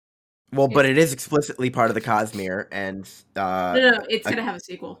 Well, but it is explicitly part of the Cosmere, and No, it's gonna have a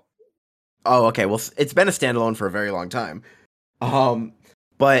sequel. oh, okay. Well, it's been a standalone for a very long time.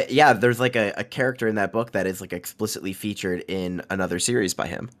 But yeah, there's like a character in that book that is like explicitly featured in another series by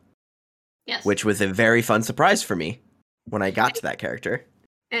him, Yes. which was a very fun surprise for me when I got to that character.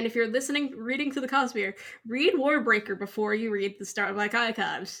 And if you're reading through the Cosmere, read Warbreaker before you read the Starlight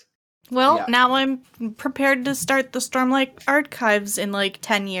Archives. Well, Yeah. now I'm prepared to start the Stormlight Archives in like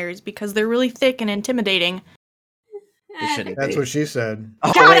 10 years because they're really thick and intimidating. It shouldn't That's be. what she said.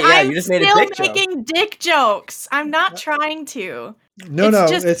 Oh God, wait, yeah, I'm you just made a still dick joke. making dick jokes. I'm not trying to. No,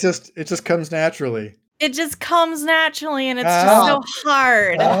 It's just- it just comes naturally. It just comes naturally and it's Ah. just so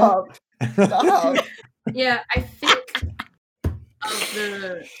hard. Stop. Yeah, I think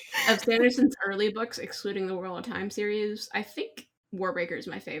of Sanderson's early books, excluding the World of Time series, I think Warbreaker is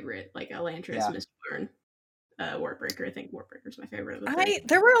my favorite. Like Elantris, Yeah. Mistborn, Warbreaker. I think Warbreaker is my favorite of the three.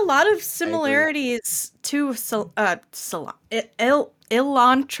 There were a lot of similarities to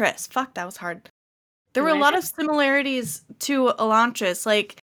Elantris. Fuck, that was hard. There were a lot of similarities to Elantris.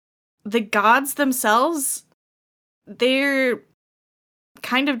 Like, the gods themselves, they're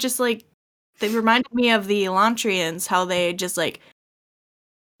kind of just like, they reminded me of the Elantrians, how they just like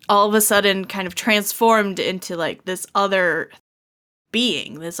all of a sudden kind of transformed into like this other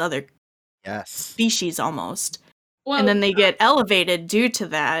being, this other Yes. species almost. Well, And then they get elevated due to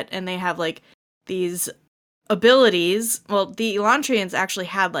that, and they have like these abilities. Well, the Elantrians actually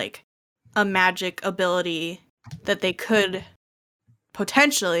had like a magic ability that they could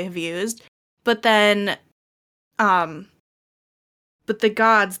potentially have used, but then but the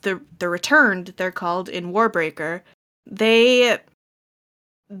gods, the returned, they're called in Warbreaker,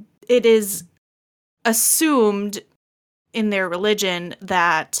 it is assumed in their religion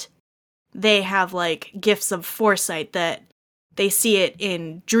that they have like gifts of foresight, that they see it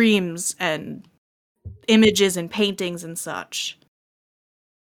in dreams and images and paintings and such.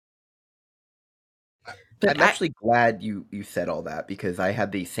 But I'm actually glad you said all that, because I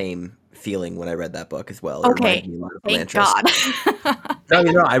had the same feeling when I read that book as well. Okay, reminded me a lot of thank Elantris. God.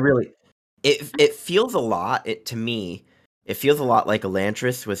 No, I really it feels a lot, to me, it feels a lot like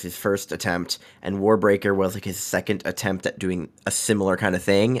Elantris was his first attempt, and Warbreaker was like his second attempt at doing a similar kind of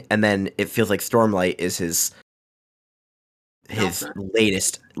thing, and then it feels like Stormlight is his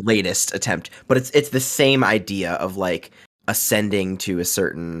latest attempt. But it's the same idea of like ascending to a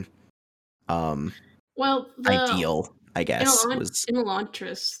certain ideal, I guess. In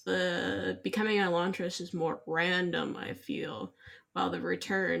Elantris, the becoming an Elantris is more random, I feel. While the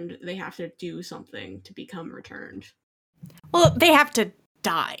returned, they have to do something to become returned. Well, they have to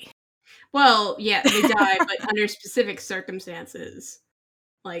die. Well, yeah, they die, but under specific circumstances.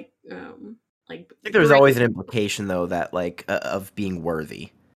 I think there's always an implication, though, that like of being worthy.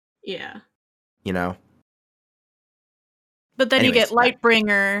 Yeah. You know? But then Anyways, you get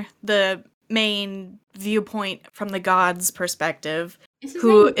Lightbringer, the main viewpoint from the gods' perspective,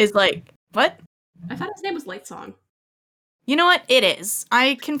 who is like, what? I thought his name was Lightsong. You know what? It is.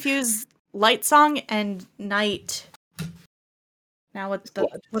 I confuse Lightsong and Night. Now what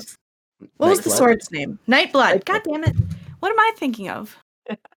was the sword's name? Nightblood. God damn it. What am I thinking of?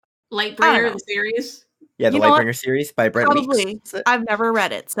 Lightbringer, the series? Yeah, the Lightbringer series by Brent Probably. Weeks. I've never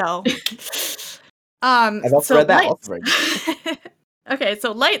read it, so. I've also read that. Okay,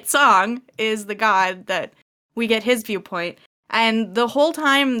 so Lightsong is the god that we get his viewpoint, and the whole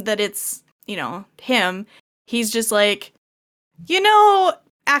time that it's, him, he's just like,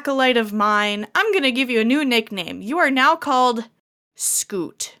 acolyte of mine, I'm gonna give you a new nickname. You are now called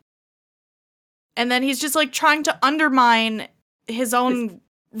Scoot. And then he's just like trying to undermine his own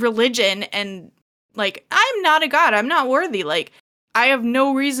religion and like, I'm not a god, I'm not worthy, like, I have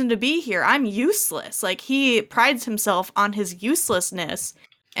no reason to be here, I'm useless. Like, he prides himself on his uselessness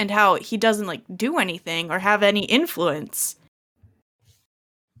and how he doesn't like do anything or have any influence.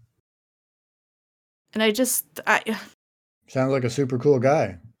 And sounds like a super cool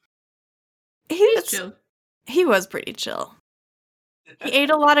guy. He's chill. He was pretty chill. He ate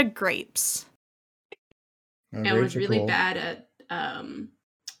a lot of grapes. And was really bad at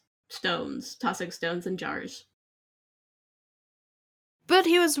tossing stones in jars. But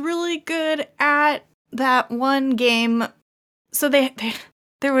he was really good at that one game. So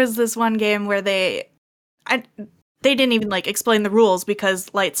there was this one game where they didn't even like explain the rules because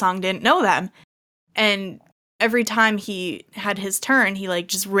Lightsong didn't know them. And every time he had his turn, he like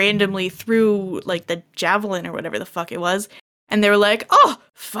just randomly threw like the javelin or whatever the fuck it was. And they were like,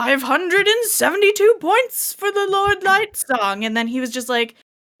 572 points for the Lord Lightsong. And then he was just like,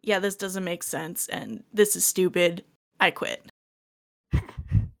 yeah, this doesn't make sense. And this is stupid. I quit.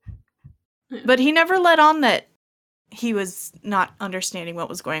 But he never let on that he was not understanding what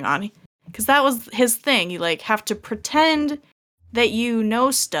was going on. Because that was his thing. You like have to pretend that you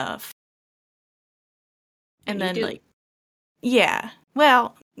know stuff. And then like, yeah.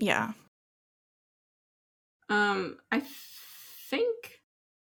 Well, yeah. I think,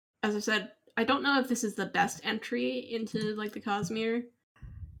 as I said, I don't know if this is the best entry into like the Cosmere.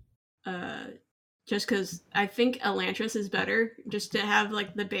 Just because I think Elantris is better, just to have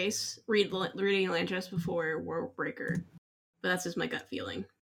like the base reading Elantris before Warbreaker. But that's just my gut feeling.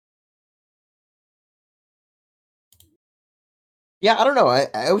 Yeah, I don't know. I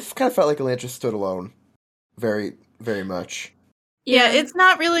always kind of felt like Elantris stood alone, very, very much. Yeah, it's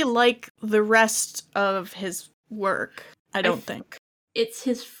not really like the rest of his work, I don't think. It's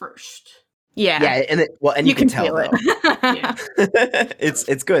his first. Yeah. Yeah, and you can tell feel it. Yeah.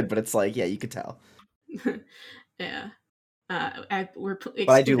 It's good, but it's like, yeah, you could tell. Yeah. But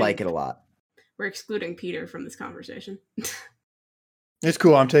I do like it a lot. We're excluding Peter from this conversation. It's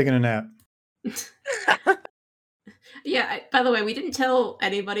cool. I'm taking a nap. Yeah. By the way, we didn't tell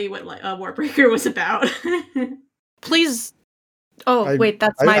anybody what Warbreaker was about. Please. Oh, wait,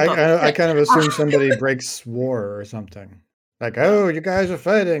 that's my book. I kind of assumed somebody breaks war or something. Like, oh, you guys are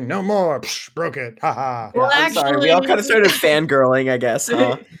fighting. No more. Psh, broke it. Ha ha. Well, I'm sorry. We all kind of started fangirling, I guess,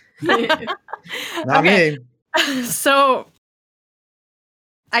 huh? Not me. So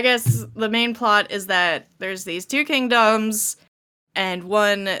I guess the main plot is that there's these two kingdoms, and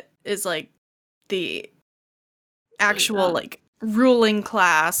one is like the actual like ruling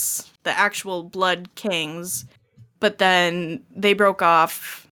class, the actual blood kings, but then they broke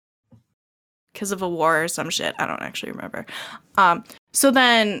off because of a war or some shit. I don't actually remember. So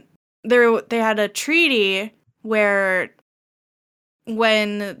then they had a treaty where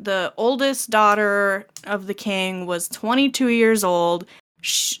when the oldest daughter of the king was 22 years old,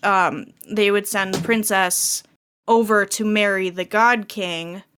 they would send the princess over to marry the god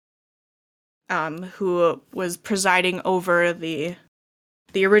king, who was presiding over the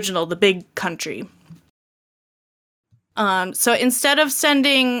original, the big country. So instead of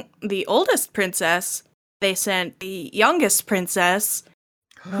sending the oldest princess, they sent the youngest princess,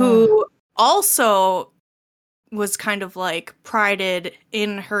 who also was kind of like prided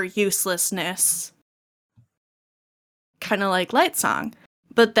in her uselessness, kind of like Lightsong.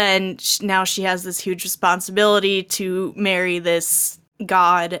 But then now she has this huge responsibility to marry this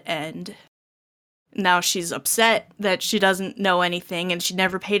god, and now she's upset that she doesn't know anything, and she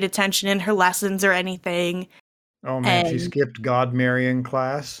never paid attention in her lessons or anything. Oh man, she skipped God marrying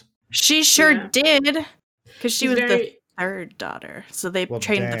class. She sure did, because she was the third daughter. So they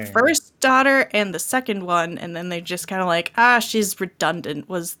trained the first daughter and the second one, and then they just kind of like, she's redundant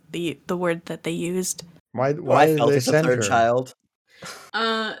was the word that they used. Why did they send her? Child.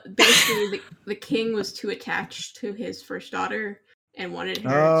 Basically, the king was too attached to his first daughter and wanted her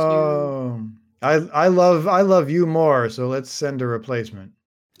to. I love you more, so let's send a replacement.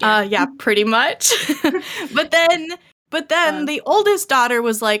 Yeah, pretty much. But then the oldest daughter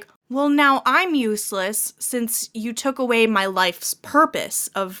was like, well, now I'm useless since you took away my life's purpose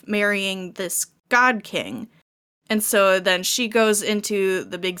of marrying this god king. And so then she goes into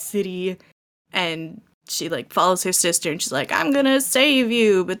the big city and she like follows her sister and she's like, I'm gonna save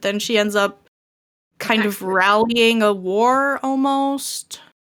you. But then she ends up kind of rallying a war almost.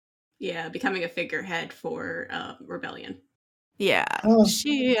 Yeah, becoming a figurehead for rebellion. Yeah,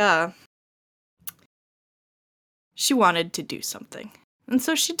 she wanted to do something, and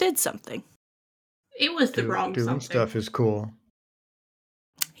so she did something. It was the wrong doing something. Stuff is cool.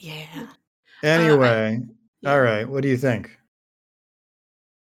 Yeah. Anyway, all right. What do you think?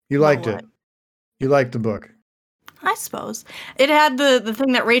 You liked it. You liked the book. I suppose it had the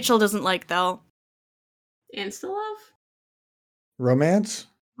thing that Rachel doesn't like, though. Insta-love? Romance.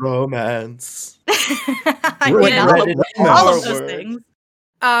 I mean, all of those things.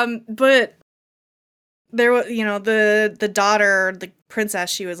 But there was, the daughter, the princess,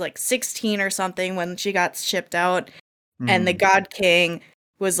 she was like 16 or something when she got shipped out, and the god king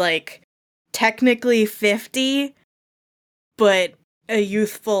was like technically 50, but a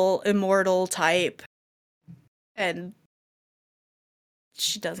youthful, immortal type, and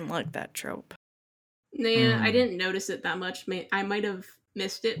she doesn't like that trope. Nah, I didn't notice it that much. I might have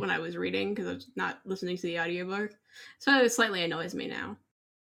missed it when I was reading because I was not listening to the audiobook. So it slightly annoys me now.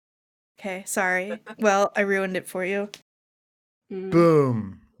 Okay, sorry. Well, I ruined it for you.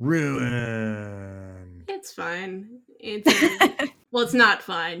 Boom. Ruin. It's fine. Well, it's not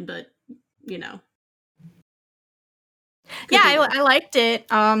fine, but, Yeah, I liked it.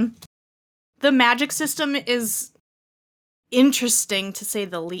 The magic system is interesting, to say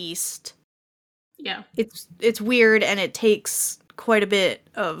the least. Yeah. It's weird, and it takes quite a bit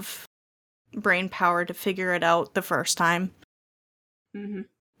of brain power to figure it out the first time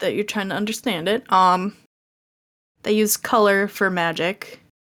that you're trying to understand it. They use color for magic.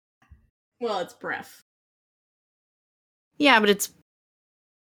 Well, it's breath. Yeah, but it's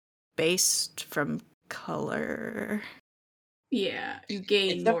based from color. Yeah, you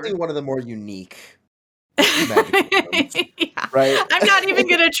gain it's definitely one of the more unique yeah. Right? I'm not even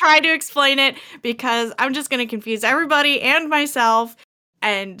going to try to explain it because I'm just going to confuse everybody and myself.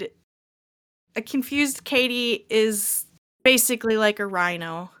 And a confused Katie is basically like a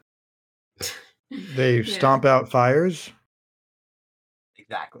rhino. They stomp out fires?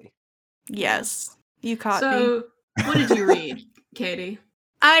 Exactly. Yes. You caught me. So, what did you read, Katie?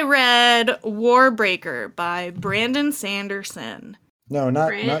 I read Warbreaker by Brandon Sanderson. No,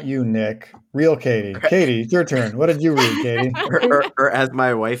 not you, Nick. Real Katie. Katie, it's your turn. What did you read, Katie? or as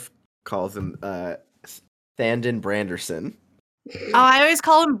my wife calls him, Thandon Branderson. Oh, I always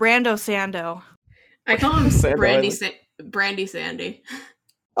call him Brando Sando. I call him Brandy Sandy.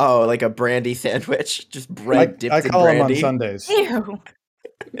 Oh, like a brandy sandwich? Just bread dipped in brandy? I call him on Sundays. Ew.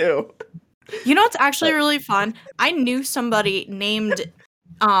 Ew. You know what's actually really fun? I knew somebody named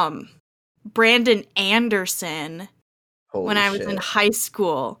Brandon Anderson when Holy I was in shit. high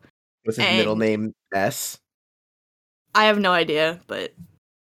school. Was his middle and name S? I have no idea, but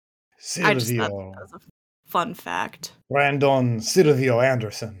I just thought Silvio. that was a fun fact. Brandon Silvio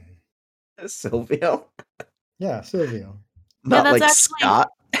Anderson. Silvio? Yeah, Silvio. Not that's like actually- Scott.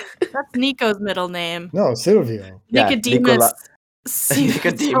 That's Nico's middle name. No, Silvio. Yeah, Nicodemus.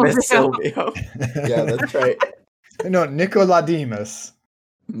 Nicodemus Silvio. Yeah, that's right. No, Nicolademus.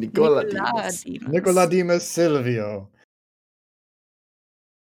 Nicolademus. Nicolademus Silvio.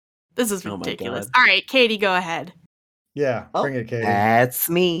 This is Oh my ridiculous. God. All right, Katie, go ahead. Yeah, Oh, bring it, Katie. That's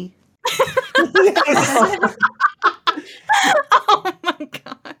me. Oh my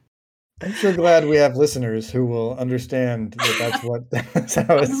god. I'm so glad we have listeners who will understand that's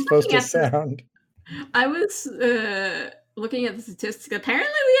how it's supposed to sound. I was looking at the statistics. Apparently,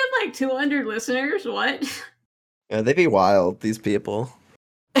 we have like 200 listeners. What? Yeah, they'd be wild, these people.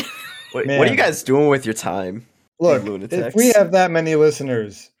 What are Man. you guys doing with your time? Look, lunatics. if we have that many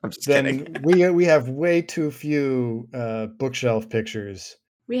listeners, I'm just then kidding. we have way too few bookshelf pictures.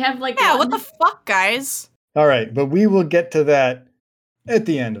 We have like Yeah, what the fuck, guys? All right, but we will get to that at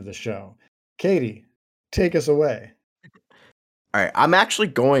the end of the show. Katie, take us away. All right, I'm actually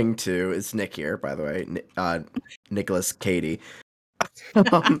going to. It's Nick here, by the way. Nicholas Katie.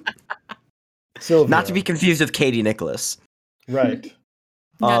 Silvio. Not to be confused with Katie Nicholas. Right.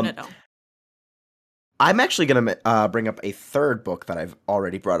 No. I'm actually going to bring up a third book that I've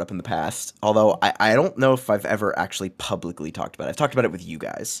already brought up in the past, although I don't know if I've ever actually publicly talked about it. I've talked about it with you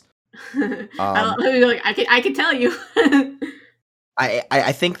guys. I can tell you.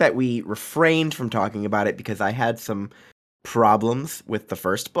 I think that we refrained from talking about it because I had some problems with the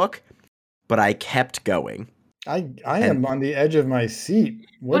first book, but I kept going. I am on the edge of my seat.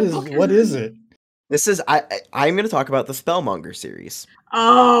 What is it? This is I'm going to talk about the Spellmonger series.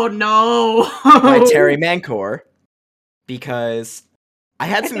 Oh no! By Terry Mancor, because I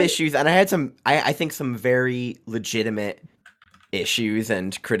had some issues, and I had I think some very legitimate issues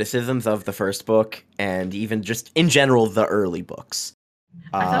and criticisms of the first book, and even just in general the early books.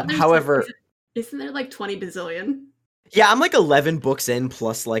 However, isn't there like 20 bazillion? Yeah, I'm like 11 books in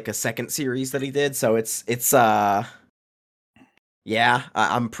plus like a second series that he did, so it's yeah,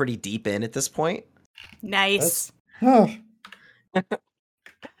 I'm pretty deep in at this point. Nice. Oh.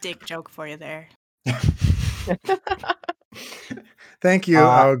 Dick joke for you there. Thank you,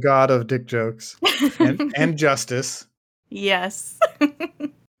 oh god of dick jokes and justice. Yes.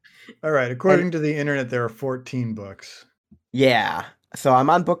 All right, according to the internet, there are 14 books. Yeah, so I'm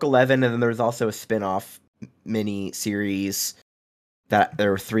on book 11, and then there's also a spin-off mini series that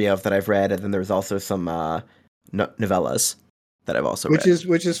there were 3 of that I've read, and then there's also some novellas that I've also read.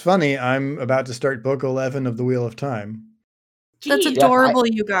 Which is funny. I'm about to start book 11 of The Wheel of Time. That's adorable,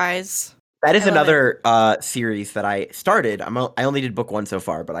 you guys. That is another series that I started. I only did book 1 so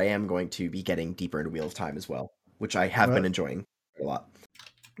far, but I am going to be getting deeper into Wheel of Time as well, which I have been enjoying a lot.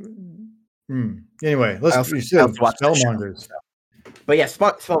 Anyway, let's watch Spellmongers. But yeah,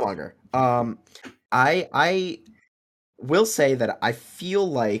 Spellmonger. I will say that I feel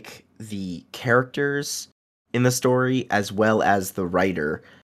like the characters in the story, as well as the writer,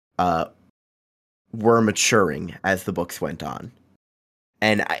 were maturing as the books went on.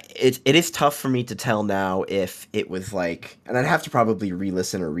 And it is tough for me to tell now if it was like, and I'd have to probably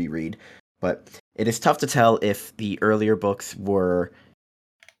re-listen or reread, but it is tough to tell if the earlier books were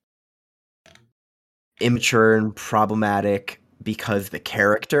immature and problematic because the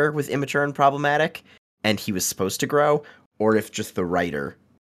character was immature and problematic and he was supposed to grow, or if just the writer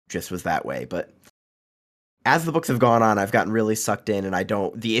just was that way. But as the books have gone on, I've gotten really sucked in, and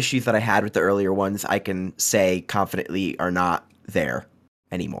the issues that I had with the earlier ones, I can say confidently are not there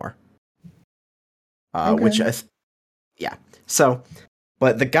anymore. Okay. So,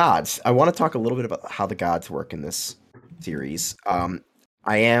 but the gods, I want to talk a little bit about how the gods work in this series. I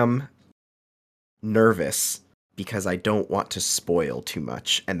am nervous because I don't want to spoil too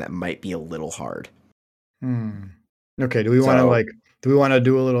much, and that might be a little hard. Okay, do we want to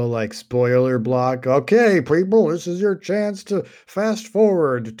do a little like spoiler block? Okay, people, this is your chance to fast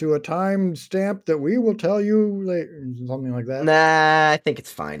forward to a time stamp that we will tell you later, something like that. Nah, I think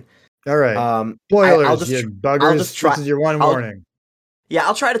it's fine. All right. Spoilers, buggers. This is your one warning. Yeah,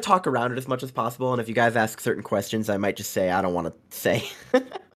 I'll try to talk around it as much as possible, and if you guys ask certain questions, I might just say I don't want to say.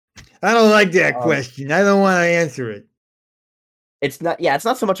 I don't like that question. I don't want to answer it. It's not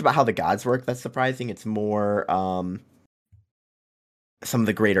so much about how the gods work that's surprising. It's more some of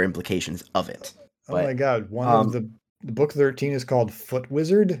the greater implications of it. Oh my god, one of the book 13 is called Foot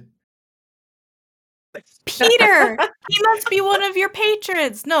Wizard. Peter, he must be one of your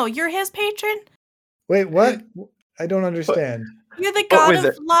patrons. No, you're his patron. Wait, what? I don't understand. You're the god of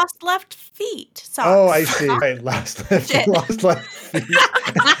wizard? lost left feet. Socks. Oh, I see. Right, Shit. lost left feet.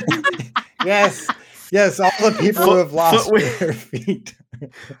 Yes, all the people who have lost their feet.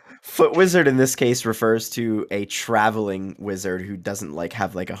 Foot wizard in this case refers to a traveling wizard who doesn't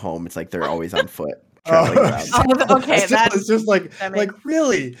have a home. It's like they're always on foot traveling around. Oh, okay, it's just like that makes-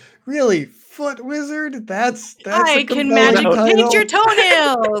 really foot wizard. That's I a can compelling magic title. paint your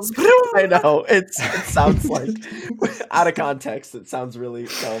toenails. I know it sounds like out of context. It sounds really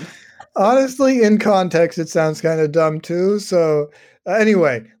dumb. Honestly, in context, it sounds kind of dumb too. So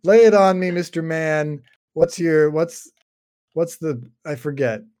anyway, lay it on me, Mr. Man. What's the I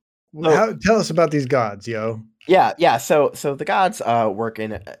forget. Tell us about these gods, yo. Yeah. So the gods work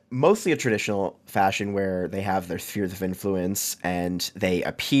in mostly a traditional fashion where they have their spheres of influence and they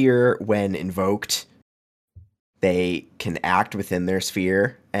appear when invoked. They can act within their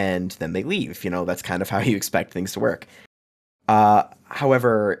sphere and then they leave. That's kind of how you expect things to work.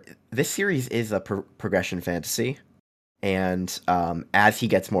 However, this series is a progression fantasy. And as he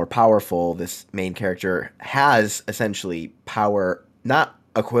gets more powerful, this main character has essentially power, not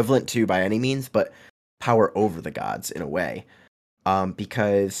equivalent to by any means, but power over the gods in a way.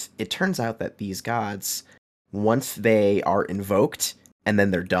 Because it turns out that these gods, once they are invoked and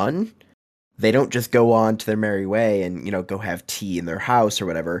then they're done, they don't just go on to their merry way and, go have tea in their house or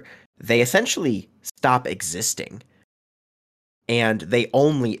whatever. They essentially stop existing. And they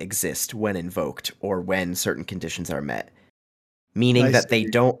only exist when invoked or when certain conditions are met. Meaning that they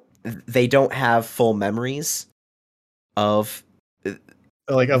don't have full memories of the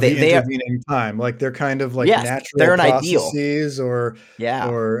intervening time. Like they're kind of like natural they're an processes ideal.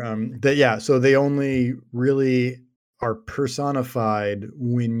 So they only really are personified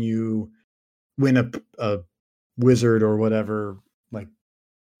when a wizard or whatever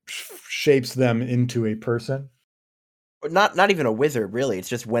shapes them into a person. Not even a wizard, really. It's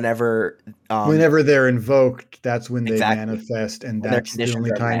just whenever they're invoked, that's when they manifest, and when that's the only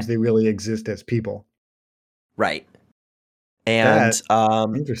times they really exist as people. Right. And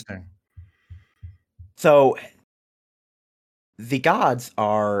interesting. So the gods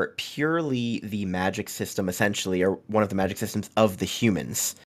are purely the magic system, essentially, or one of the magic systems of the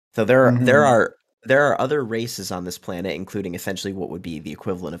humans. So there are other races on this planet, including essentially what would be the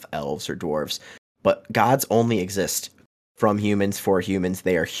equivalent of elves or dwarves. But gods only exist from humans for humans.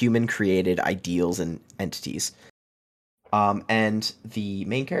 They are human-created ideals and entities. And the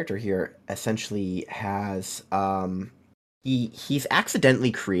main character here essentially has he's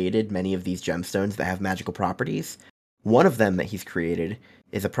accidentally created many of these gemstones that have magical properties. One of them that he's created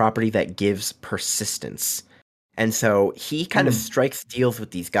is a property that gives persistence. And so he kind of strikes deals with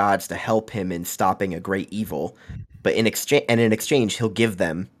these gods to help him in stopping a great evil, but in exchange he'll give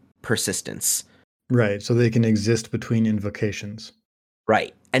them persistence. Right, so they can exist between invocations.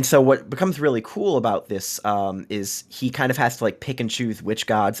 Right. And so what becomes really cool about this is he kind of has to pick and choose which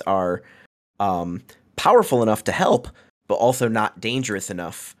gods are powerful enough to help, but also not dangerous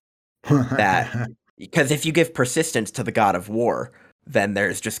enough. Because if you give persistence to the god of war, then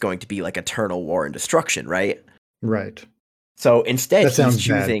there's just going to be eternal war and destruction, right? Right. So instead he's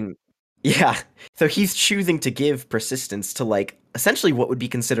choosing bad. Yeah. So he's choosing to give persistence to essentially what would be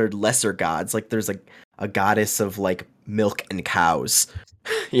considered lesser gods. There's a goddess of milk and cows,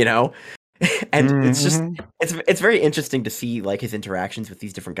 And it's just it's very interesting to see his interactions with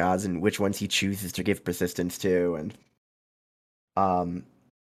these different gods and which ones he chooses to give persistence to,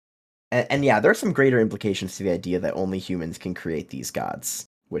 and yeah, there are some greater implications to the idea that only humans can create these gods,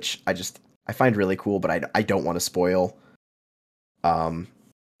 which I find really cool, but I don't want to spoil some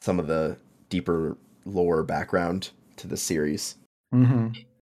of the deeper lore background to the series. Mm-hmm.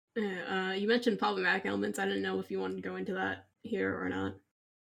 You mentioned problematic elements. I didn't know if you wanted to go into that here or not.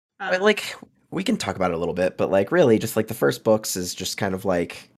 We can talk about it a little bit, but really just the first books is just kind of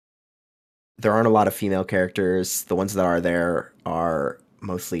there aren't a lot of female characters. The ones that are there are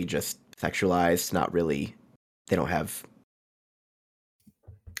mostly just sexualized, not really. They don't have.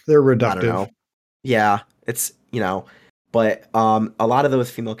 They're reductive. I don't know. Yeah, it's but a lot of those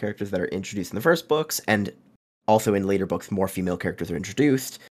female characters that are introduced in the first books and also in later books, more female characters are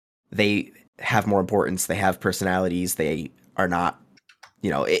introduced. They have more importance. They have personalities. They are not.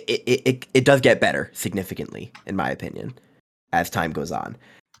 It does get better significantly, in my opinion, as time goes on.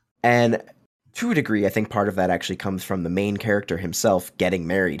 And to a degree, I think part of that actually comes from the main character himself getting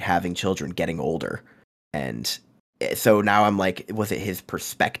married, having children, getting older. And so now I'm was it his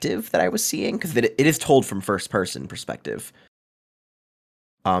perspective that I was seeing? Because it is told from first person perspective.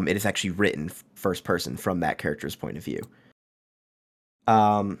 It is actually written first person from that character's point of view.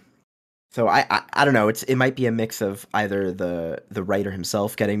 So I don't know. It might be a mix of either the writer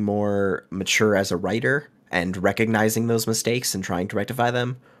himself getting more mature as a writer and recognizing those mistakes and trying to rectify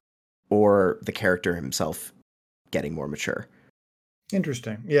them, or the character himself getting more mature.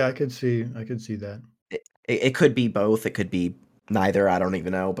 Interesting. Yeah, I could see that. It could be both. It could be neither. I don't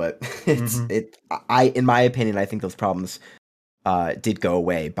even know. But Mhm. in my opinion, I think those problems did go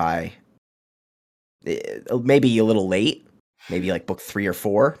away by maybe a little late, maybe like book 3 or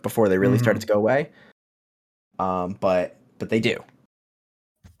 4 before they really started to go away. But they do.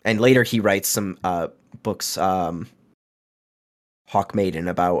 And later he writes some books, Hawk Maiden,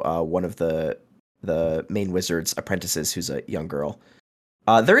 about one of the main wizard's apprentices who's a young girl.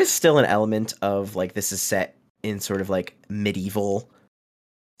 There is still an element of like this is set in sort of like medieval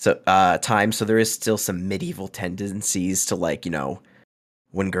time, so there is still some medieval tendencies to like, you know,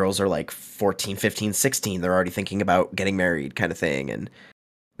 when girls are like 14, 15, 16, they're already thinking about getting married kind of thing. And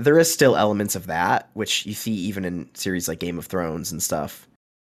there is still elements of that, which you see even in series like Game of Thrones and stuff.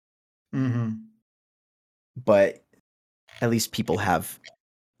 Mm-hmm. But at least people have,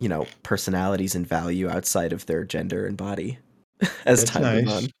 you know, personalities and value outside of their gender and body as That's time goes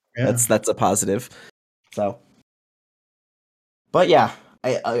nice. on. Yeah. That's a positive. So, but yeah,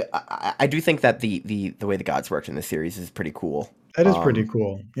 I do think that the way the gods worked in the series is pretty cool. That is pretty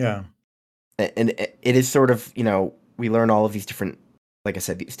cool. Yeah. And it is sort of, you know, we learn all of these different, like I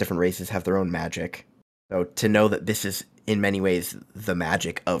said, these different races have their own magic. So to know that this is in many ways the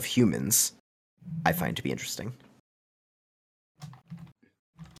magic of humans, I find to be interesting.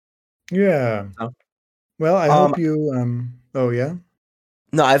 Yeah. Oh. Well, I hope you. Oh yeah.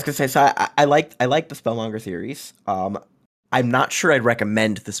 No, I was gonna say. So I like the Spellmonger series. I'm not sure I'd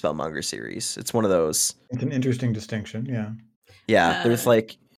recommend the Spellmonger series. It's one of those. It's an interesting distinction. Yeah. Yeah, there's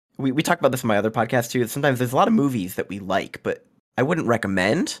like we talked about this in my other podcast too. Sometimes there's a lot of movies that we like, but I wouldn't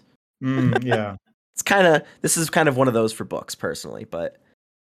recommend. Yeah. This is kind of one of those for books personally, but.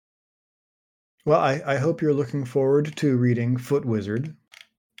 Well, I hope you're looking forward to reading Foot Wizard.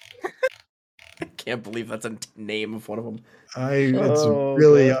 I can't believe that's a name of one of them. It's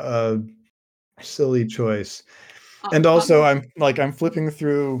really a silly choice. And also I'm flipping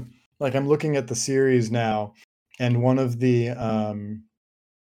through, like I'm looking at the series now, and one of the I'm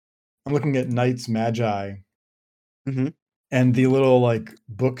looking at Knights Magi. Mm-hmm. And the little like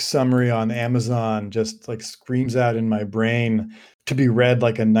book summary on Amazon just like screams out in my brain to be read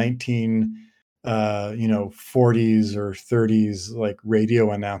like a 40s or 30s like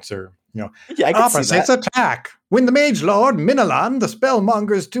radio announcer. You know, yeah, I can see that. Opposites attack. When the Mage Lord Minalan, the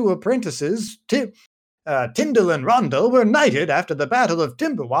Spellmonger's 2 apprentices, Tyndall and Rondell, were knighted after the Battle of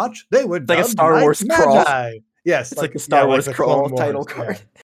Timberwatch, they were dubbed like a Star Wars Knights crawl. Magi. Yes, it's like a Star Wars like crawl Clone title Wars. card.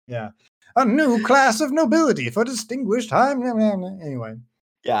 Yeah. A new class of nobility for distinguished time. Anyway.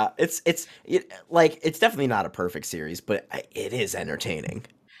 Yeah, it's definitely not a perfect series, but it is entertaining.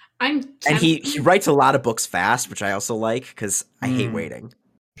 And he writes a lot of books fast, which I also like because I hate waiting.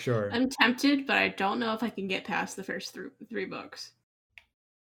 Sure. I'm tempted, but I don't know if I can get past the first 3 books.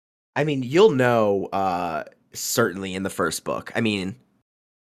 I mean, you'll know certainly in the first book. I mean,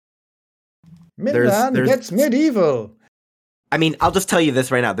 Midland gets medieval. I mean, I'll just tell you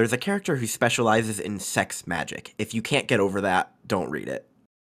this right now. There's a character who specializes in sex magic. If you can't get over that, don't read it.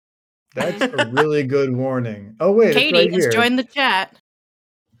 That's a really good warning. Oh, wait, Katie it's right has here. joined the chat.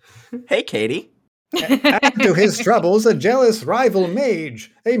 Hey, Katie. Add to his troubles a jealous rival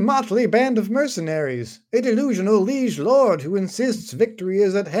mage, a motley band of mercenaries, a delusional liege lord who insists victory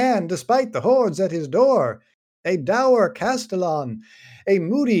is at hand despite the hordes at his door, a dour castellan, a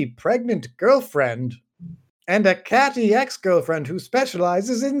moody pregnant girlfriend, and a catty ex-girlfriend who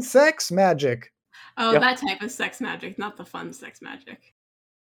specializes in sex magic. Oh, yep. That type of sex magic, not the fun sex magic.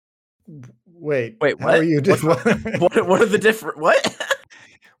 Wait, what? How are you what are the different... What?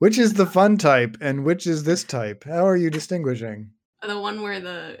 Which is the fun type and which is this type? How are you distinguishing? The one where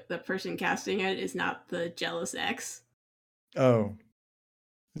the person casting it is not the jealous ex. Oh.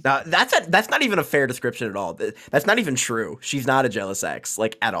 Now, that's not even a fair description at all. That's not even true. She's not a jealous ex,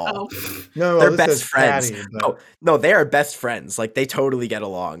 like, at all. Oh. No, they're best friends. Patty, but... No, they are best friends. Like, they totally get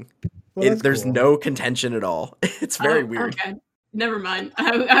along. Well, there's cool. No contention at all. It's very weird. Okay. Never mind.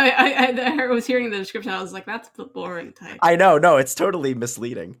 I was hearing the description. I was like, that's the boring type. I know. No, it's totally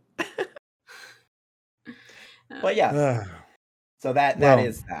misleading. But yeah. So that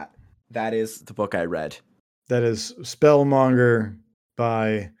is the book I read. That is Spellmonger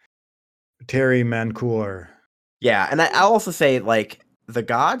by Terry Mancour. Yeah, and I'll also say, like, the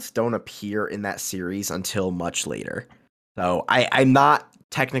gods don't appear in that series until much later. So I'm not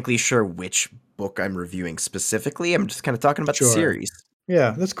technically sure which book I'm reviewing specifically. I'm just kind of talking about the Sure. series.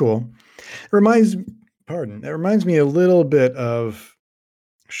 Yeah, that's cool. It reminds me a little bit of,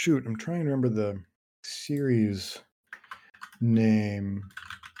 shoot, I'm trying to remember the series name.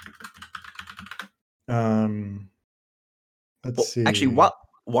 Let's Well, see. actually,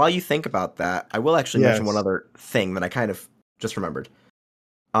 while you think about that, I will actually mention one Yes. other thing that I kind of just remembered.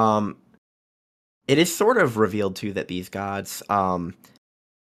 It is sort of revealed too that these gods,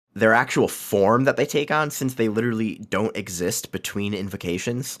 their actual form that they take on, since they literally don't exist between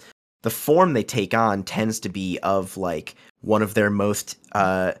invocations, the form they take on tends to be of like one of their most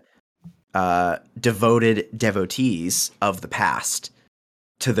devoted devotees of the past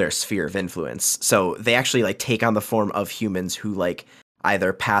to their sphere of influence. So they actually like take on the form of humans who like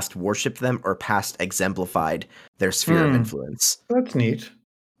either past worshipped them or past exemplified their sphere of influence, That's neat.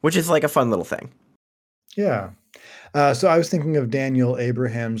 which is like a fun little thing. Yeah. So I was thinking of Daniel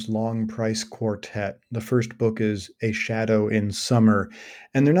Abraham's Long Price Quartet. The first book is A Shadow in Summer,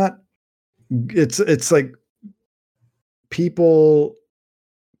 and they're not. It's like people,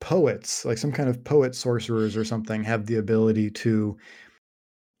 poets, like some kind of poet sorcerers or something, have the ability to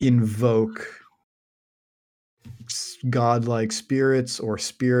invoke godlike spirits or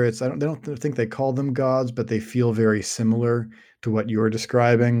spirits. They don't think they call them gods, but they feel very similar to what you're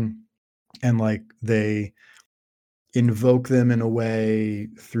describing, and like they invoke them in a way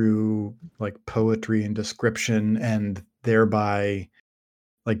through like poetry and description, and thereby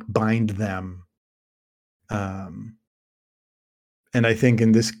like bind them. And I think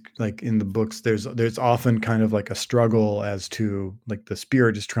in this, like in the books, there's often kind of like a struggle as to like the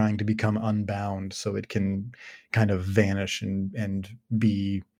spirit is trying to become unbound so it can kind of vanish and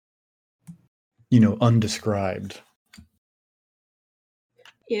be, undescribed.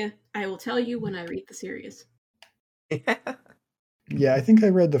 Yeah, I will tell you when I read the series. Yeah, I think I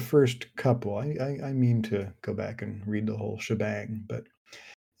read the first couple. I mean to go back and read the whole shebang, but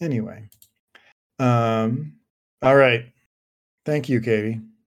anyway. All right. Thank you, Katie.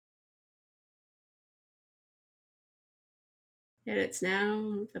 And it's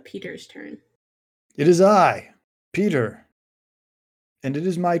now the Peter's turn. It is I, Peter, and it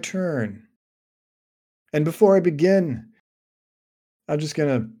is my turn. And before I begin, I'm just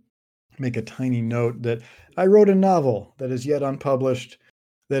going to make a tiny note that I wrote a novel that is yet unpublished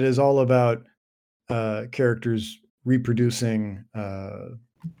that is all about characters reproducing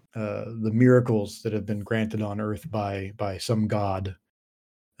the miracles that have been granted on Earth by some god,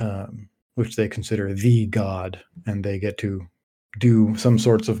 which they consider the god, and they get to do some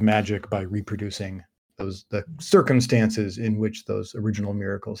sorts of magic by reproducing the circumstances in which those original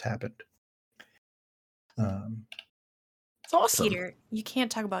miracles happened. It's awesome. Peter, you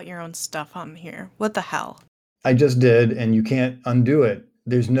can't talk about your own stuff on here. What the hell? I just did, and you can't undo it.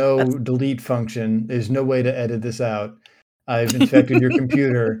 There's no delete function. There's no way to edit this out. I've infected your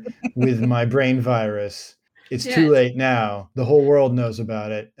computer with my brain virus. It's too late now. The whole world knows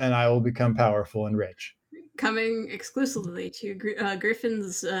about it, and I will become powerful and rich. Coming exclusively to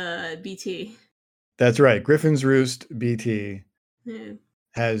Griffin's BT. That's right. Griffin's Roost BT Yeah.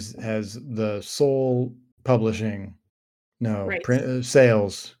 has the sole publishing,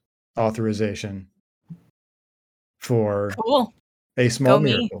 sales authorization for Cool. A Small Go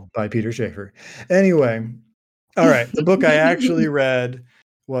me. Miracle by Peter Schaefer. Anyway, all right. The book I actually read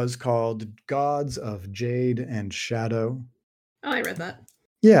was called Gods of Jade and Shadow. Oh, I read that.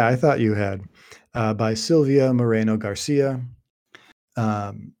 Yeah, I thought you had. By Silvia Moreno Garcia.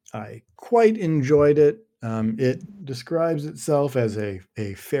 I quite enjoyed it. It describes itself as a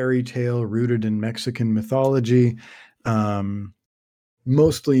fairy tale rooted in Mexican mythology,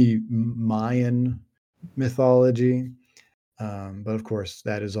 mostly Mayan mythology. But of course,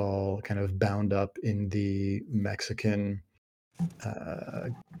 that is all kind of bound up in the Mexican,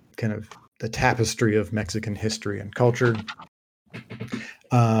 kind of the tapestry of Mexican history and culture.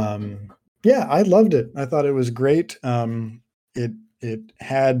 Yeah, I loved it. I thought it was great. It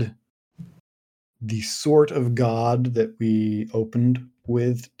had the sort of God that we opened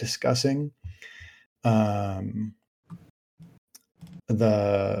with discussing.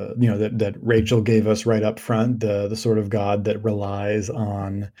 That Rachel gave us right up front, the sort of God that relies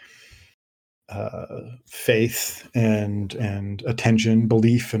on faith and attention,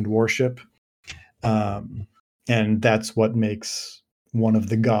 belief and worship. And that's what makes one of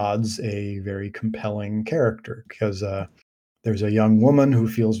the gods a very compelling character, because there's a young woman who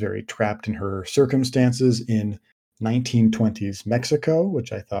feels very trapped in her circumstances in 1920s Mexico,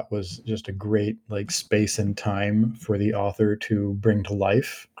 which I thought was just a great like space and time for the author to bring to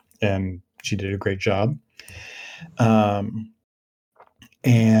life, and she did a great job.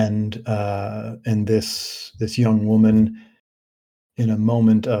 And this young woman, in a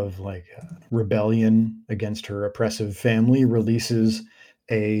moment of like rebellion against her oppressive family, releases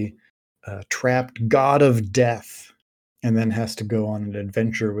a trapped god of death, and then has to go on an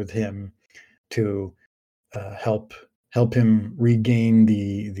adventure with him to help him regain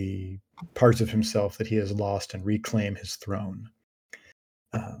the parts of himself that he has lost and reclaim his throne.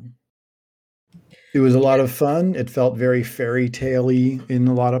 It was a lot of fun. It felt very fairy tale-y in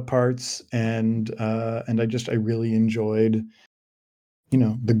a lot of parts, and I really enjoyed,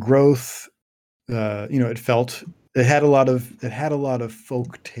 the growth. It had a lot of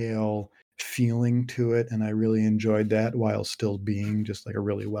folk tale feeling to it, and I really enjoyed that while still being just like a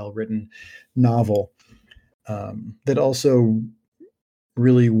really well written novel that also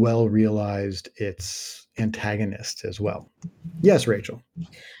really well realized its antagonist as well. Yes, Rachel.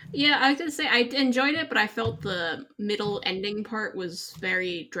 Yeah, I was gonna say I enjoyed it, but I felt the middle ending part was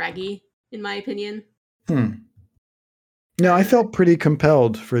very draggy, in my opinion. No, I felt pretty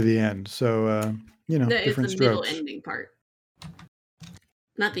compelled for the end. So, different the strokes. middle ending part,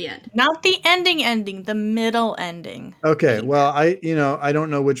 not the end. Not the ending, the middle ending. Okay, well, I don't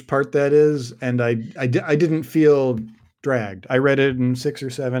know which part that is, and I didn't feel dragged. I read it in 6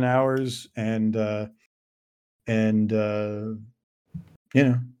 or 7 hours, and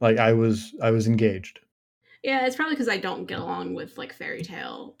like I was engaged. Yeah, it's probably because I don't get along with like fairy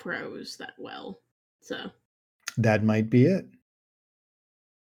tale prose that well. So that might be it.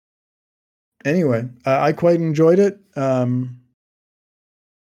 Anyway, I quite enjoyed it. I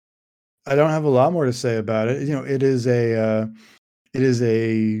don't have a lot more to say about it. It is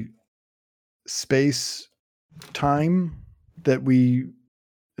a space time that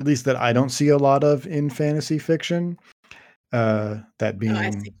at least that I don't see a lot of in fantasy fiction. That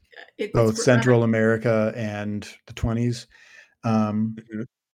being both Central America and the 20s.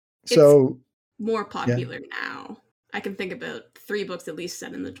 So more popular now. I can think about 3 books at least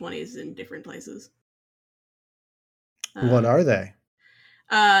set in the 20s in different places. What are they?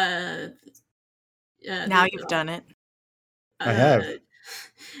 Now you've done it. I have.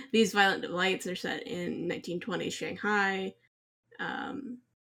 These Violent Delights are set in 1920s Shanghai.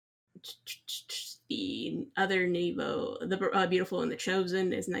 The other Niveau, The Beautiful and the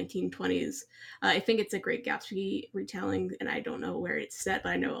Chosen, is 1920s. I think it's a Great Gatsby retelling, and I don't know where it's set, but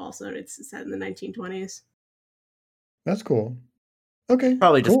I know also it's set in the 1920s. That's cool. Okay.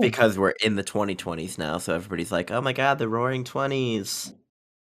 Probably just because we're in the 2020s now, so everybody's like, "Oh my god, the Roaring 20s."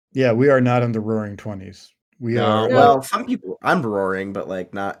 Yeah, we are not in the Roaring 20s. We are. Well, some people. I'm roaring, but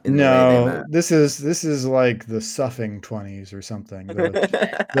like not in the way they meant. This is like the Suffing 20s or something. I will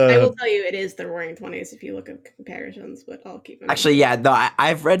tell you, it is the Roaring 20s if you look at comparisons, but I'll keep it. Actually, yeah, no,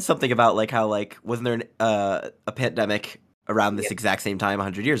 I've read something about like how like wasn't there a pandemic around this exact same time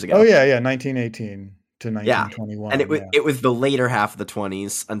 100 years ago? Oh yeah, 1918 to 1921. And it was the later half of the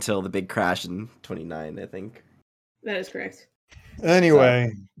 20s until the big crash in 29, I think. That is correct.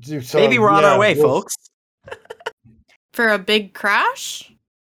 Anyway, so maybe we're on our way, folks. For a big crash?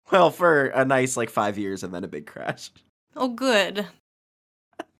 Well, for a nice like 5 years and then a big crash. Oh, good.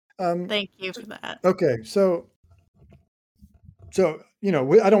 Thank you for that. Okay, so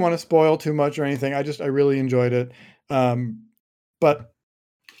I don't want to spoil too much or anything. I really enjoyed it, but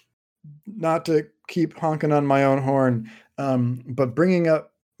not to keep honking on my own horn, but bringing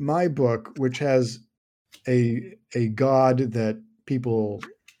up my book, which has a god that people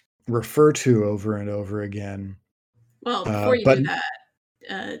refer to over and over again. Well, before you do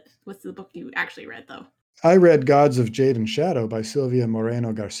that, what's the book you actually read, though? I read Gods of Jade and Shadow by Silvia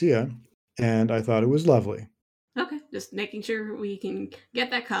Moreno Garcia, and I thought it was lovely. Okay, just making sure we can get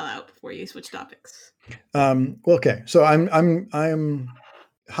that call out before you switch topics. Okay, so I'm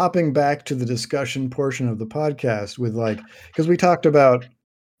hopping back to the discussion portion of the podcast with because we talked about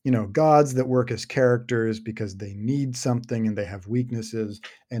gods that work as characters because they need something and they have weaknesses,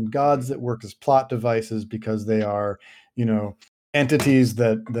 and gods that work as plot devices because they are, entities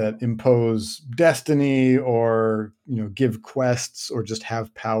that impose destiny or, give quests or just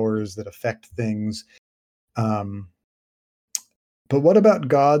have powers that affect things. But what about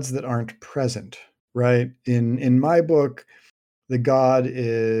gods that aren't present, right? In my book, the god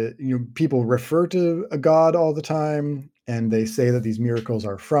is, people refer to a god all the time, and they say that these miracles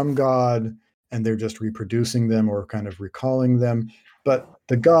are from God, and they're just reproducing them or kind of recalling them. But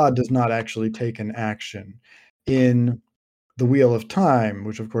the god does not actually take an action. In The Wheel of Time,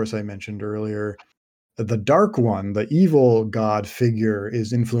 which of course I mentioned earlier, the Dark One, the evil god figure,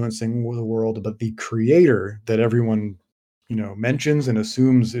 is influencing the world, but the creator that everyone, mentions and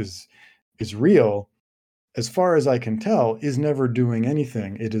assumes is real, as far as I can tell, is never doing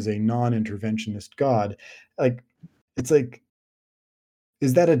anything. It is a non-interventionist God. Like, it's like,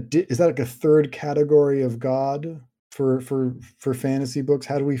 is that like a third category of God for fantasy books?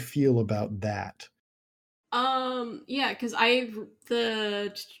 How do we feel about that? Yeah, because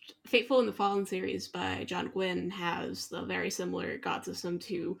the Fateful and the Fallen series by John Gwynne has the very similar god system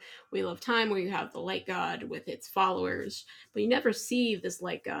to Wheel of Time, where you have the light god with its followers, but you never see this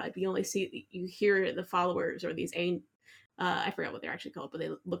light god. You only you hear the followers, or these I forgot what they're actually called, but they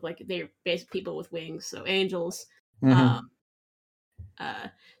look like they're basically people with wings, so angels. Mhm.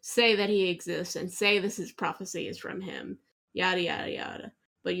 Say that he exists and say this is prophecy is from him, yada yada yada.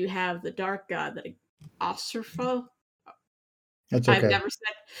 But you have the dark god that Osterfo. That's I've okay.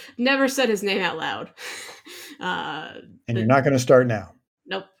 never said his name out loud. And you're not going to start now.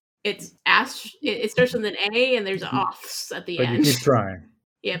 Nope. It's It starts with an A and there's offs at the But end. you keep trying.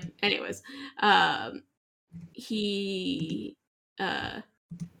 Yep. Anyways, he is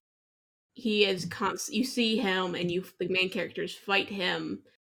you see him and the main characters fight him,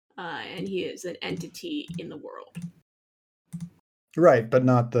 and he is an entity in the world. Right, but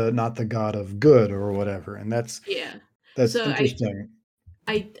not the god of good or whatever. And that's So interesting.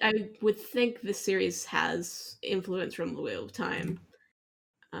 I would think this series has influence from the Wheel of Time,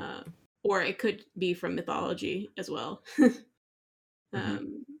 or it could be from mythology as well.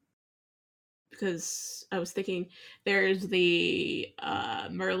 Because I was thinking there's the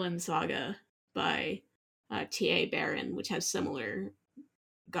Merlin saga by T.A. Barron, which has similar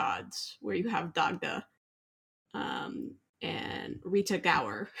gods, where you have Dagda and Rita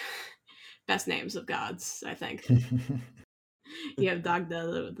Gower. Best names of gods, I think. You have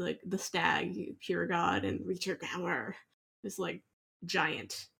Dagda, the stag, pure god, and Rita Gower, this like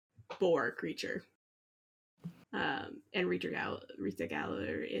giant boar creature. And Rita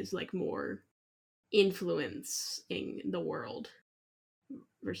Gower is like more influencing the world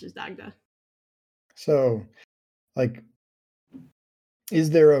versus Dagda. So, like,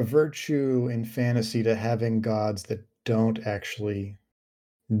 is there a virtue in fantasy to having gods that don't actually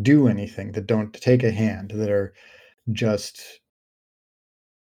do anything, that don't take a hand, that are just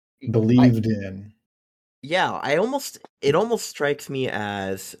believed in? Yeah, it almost strikes me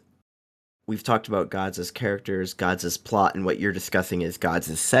as we've talked about gods as characters, gods as plot, and what you're discussing is gods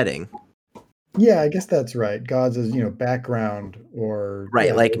as setting. Yeah, I guess that's right. Gods as, background or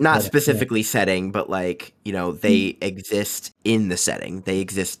Right, like not specifically setting, but like, they exist in the setting. They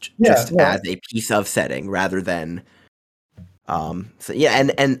exist just as a piece of setting rather than so yeah,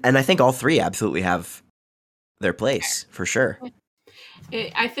 and I think all three absolutely have their place for sure.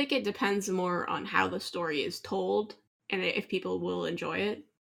 I think it depends more on how the story is told and if people will enjoy it,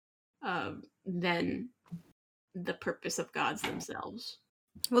 than the purpose of gods themselves.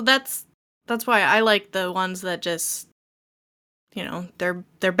 Well, that's why I like the ones that just,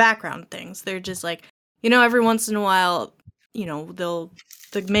 they're background things. They're just like, every once in a while, the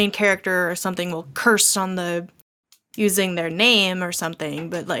main character or something will curse on using their name or something,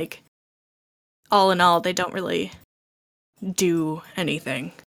 but like, all in all, they don't really do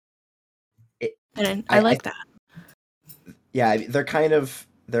anything. And I like that. Yeah, they're kind of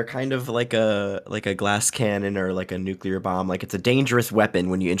like a glass cannon or like a nuclear bomb. Like, it's a dangerous weapon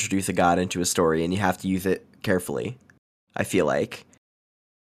when you introduce a god into a story, and you have to use it carefully, I feel like.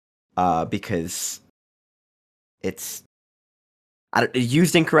 Because it's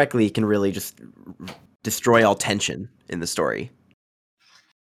used incorrectly, it can really just destroy all tension in the story.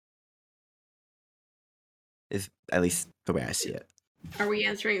 Is at least the way I see it. Are we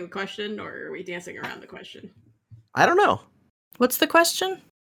answering the question, or are we dancing around the question? I don't know. What's the question?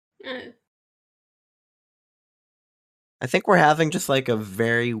 I think we're having just like a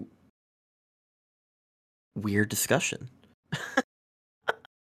very weird discussion.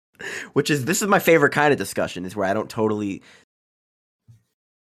 This is my favorite kind of discussion, is where I'm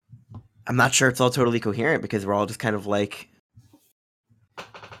not sure it's all totally coherent, because we're all just kind of like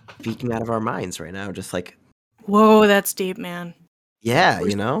speaking out of our minds right now, just like, whoa, that's deep, man. Yeah,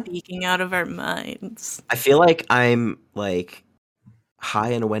 we're speaking out of our minds. I feel like I'm like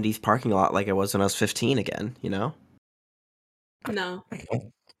high in a Wendy's parking lot like I was when I was 15 again, No.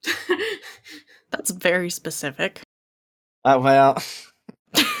 That's very specific. Well,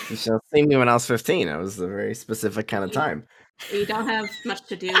 you should have seen me when I was 15. It was a very specific kind of time. You don't have much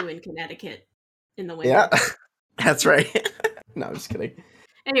to do in Connecticut in the winter. Yeah, that's right. No, I'm just kidding.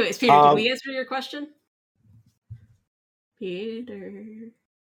 Anyways, Peter, did we answer your question? Peter.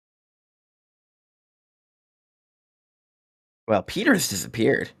 Well, Peter's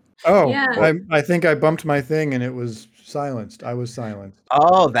disappeared. Oh, yeah. I think I bumped my thing and it was silenced. I was silenced.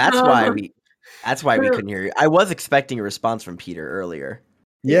 Oh, that's why we... That's why we couldn't hear you. I was expecting a response from Peter earlier.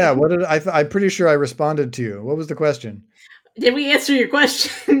 Yeah, what did I'm pretty sure I responded to you. What was the question? Did we answer your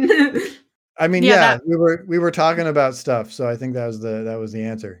question? I mean, Yeah, we were talking about stuff, so I think that was the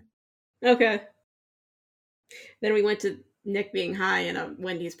answer. Okay. Then we went to Nick being high in a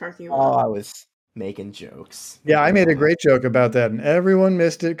Wendy's parking Oh, lot. I was making jokes. Yeah, I made a great joke about that, and everyone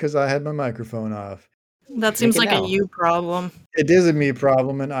missed it because I had my microphone off. that seems Make it like a now. you problem. It is a me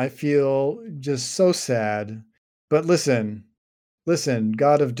problem, and I feel just so sad. But listen,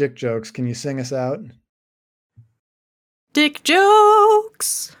 God of dick jokes, can you sing us out? Dick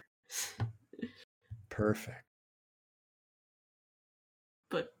jokes. Perfect.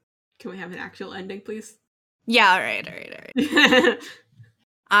 But can we have an actual ending, please? Yeah, all right.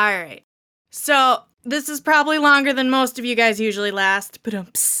 All right. So this is probably longer than most of you guys usually last. But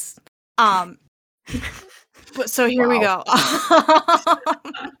so here we go.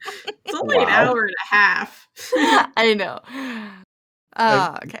 It's only an hour and a half. I know.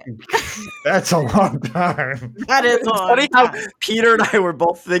 Okay. That's a long time. That is It's long. funny how Peter and I were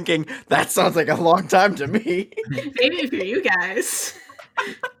both thinking that sounds like a long time to me. Maybe for you guys.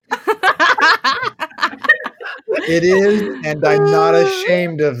 It is, and I'm not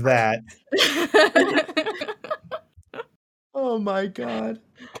ashamed of that. Oh my god.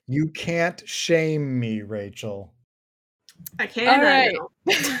 You can't shame me, Rachel. I can. All right.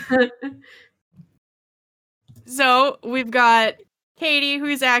 So we've got Katie,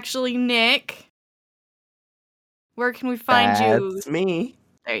 who's actually Nick. Where can we find you? That's me.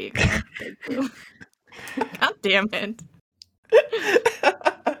 There you go. God damn it.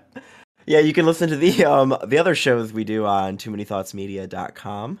 Yeah, you can listen to the other shows we do on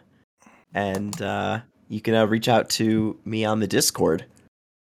toomanythoughtsmedia.com, and you can reach out to me on the Discord.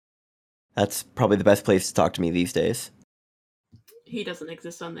 That's probably the best place to talk to me these days. He doesn't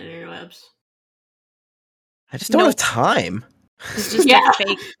exist on the interwebs. I just don't have time. He's just Yeah. a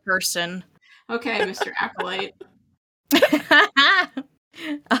fake person. Okay, Mr. Acolyte.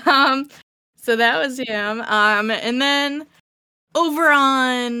 So that was him. And then over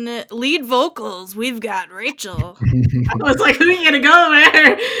on lead vocals, we've got Rachel. I was like, who are you gonna go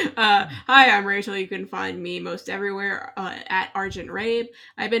there? Hi, I'm Rachel. You can find me most everywhere at Argent Rabe.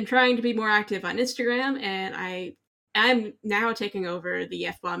 I've been trying to be more active on Instagram, and I'm now taking over the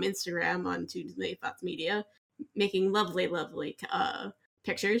F-Bomb Instagram on Tuesday Thoughts Media, making lovely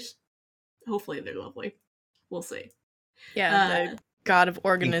pictures. Hopefully they're lovely. We'll see. Yeah, the god of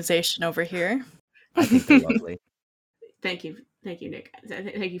organization over here. I think they're lovely. Thank you, Nick.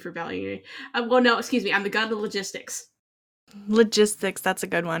 Thank you for valuing me. Well, no, excuse me. I'm the god of logistics. Logistics, that's a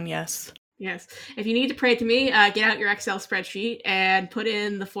good one, yes. Yes. If you need to pray to me, get out your Excel spreadsheet and put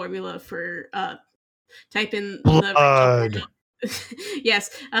in the formula for type in Blood.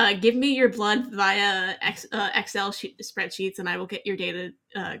 Yes. Give me your blood via Excel spreadsheets, and I will get your data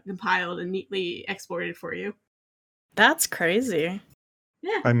compiled and neatly exported for you. That's crazy.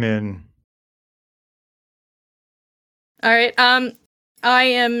 Yeah. I'm in. All right. I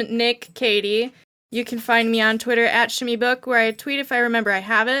am Nick Katie. You can find me on Twitter at ShimmyBook, where I tweet if I remember I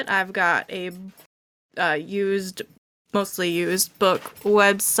have it. I've got a mostly used book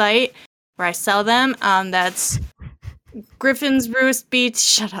website where I sell them. That's Griffin's Roost BT.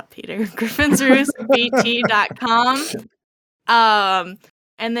 Shut up, Peter. GriffinsRoostBT.com.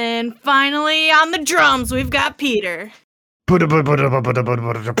 And then finally on the drums, we've got Peter. I'm Did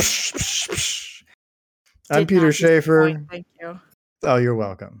Peter not Schaefer. disappoint, thank you. Oh, you're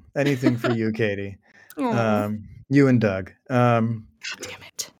welcome. Anything for you, Katie. Aw, You and Doug. damn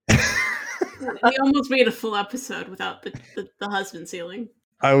it. We almost made a full episode without the husband ceiling.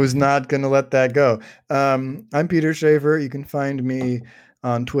 I was not going to let that go. I'm Peter Schaefer. You can find me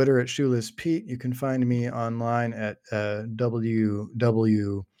on Twitter at Shoeless Pete. You can find me online at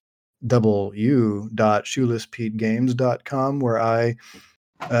www.shoelesspetegames.com, where I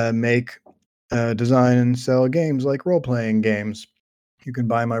make, design, and sell games like role-playing games. You can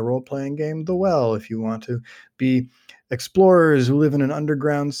buy my role-playing game, The Well, if you want to be explorers who live in an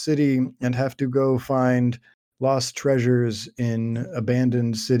underground city and have to go find lost treasures in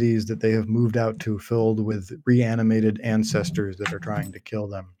abandoned cities that they have moved out to, filled with reanimated ancestors that are trying to kill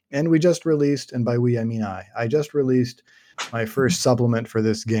them. And we just released, and by we I mean I just released my first supplement for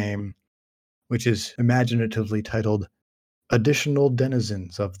this game, which is imaginatively titled Additional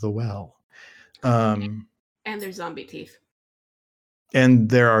Denizens of the Well. And there's zombie teeth. And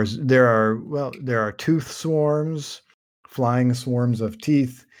there are tooth swarms, flying swarms of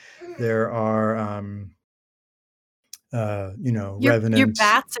teeth. There are Your Your revenants.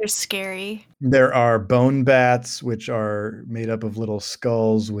 bats are scary. There are bone bats, which are made up of little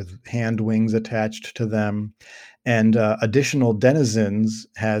skulls with hand wings attached to them. And additional denizens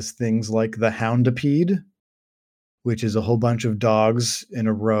has things like the houndipede, which is a whole bunch of dogs in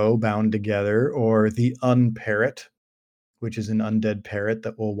a row bound together, or the unparrot, which is an undead parrot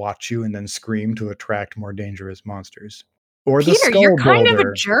that will watch you and then scream to attract more dangerous monsters. Or the Peter, you're kind of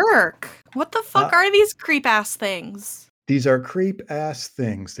a skull-builder. jerk. What the fuck are these creep ass things? These are creep ass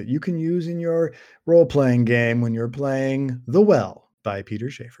things that you can use in your role playing game when you're playing The Well by Peter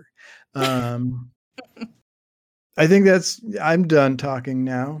Schaefer. I think I'm done talking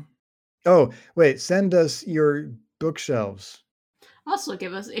now. Oh, wait, send us your bookshelves. Also,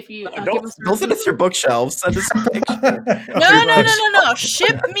 give us if you give Don't us a send us review. your bookshelves. Send us a picture. No.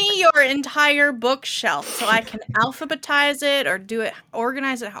 Ship me your entire bookshelf so I can alphabetize it or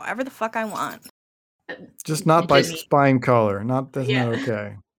organize it however the fuck I want. Just not by Just- spine color. That's Yeah. not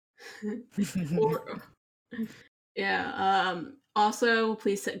okay. Also,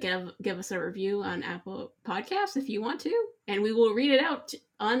 please give us a review on Apple Podcasts if you want to, and we will read it out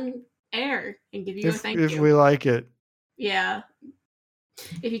on air and give you a thank If you. we like it. Yeah.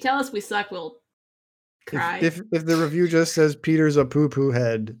 If you tell us we suck, we'll cry. If the review just says Peter's a poo-poo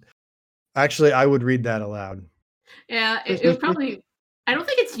head, actually, I would read that aloud. Yeah, it would probably. I don't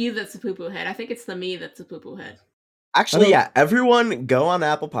think it's you that's the poo-poo head. I think it's the me that's the poo-poo head. Actually, yeah. Everyone go on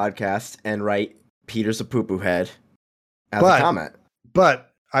Apple Podcast and write Peter's a poo-poo head as a comment. But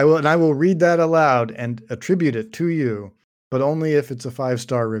I will read that aloud and attribute it to you, but only if it's a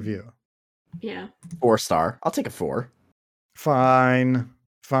 5-star review. Yeah. 4-star. I'll take a 4. Fine.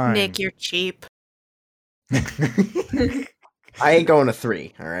 Nick, you're cheap. I ain't going to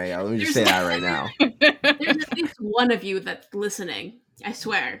 3. All right, let me just say that right now. There's at least one of you that's listening. I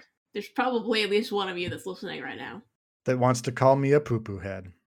swear. There's probably at least one of you that's listening right now. That wants to call me a poo-poo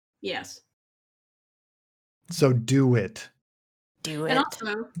head. Yes. So do it. Do it. And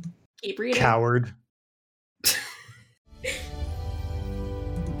also, keep reading. Coward.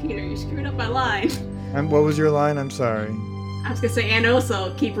 Peter, you screwed up my line. And what was your line? I'm sorry. I was gonna say, and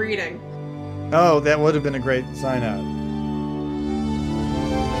also, keep reading. Oh, that would have been a great sign out.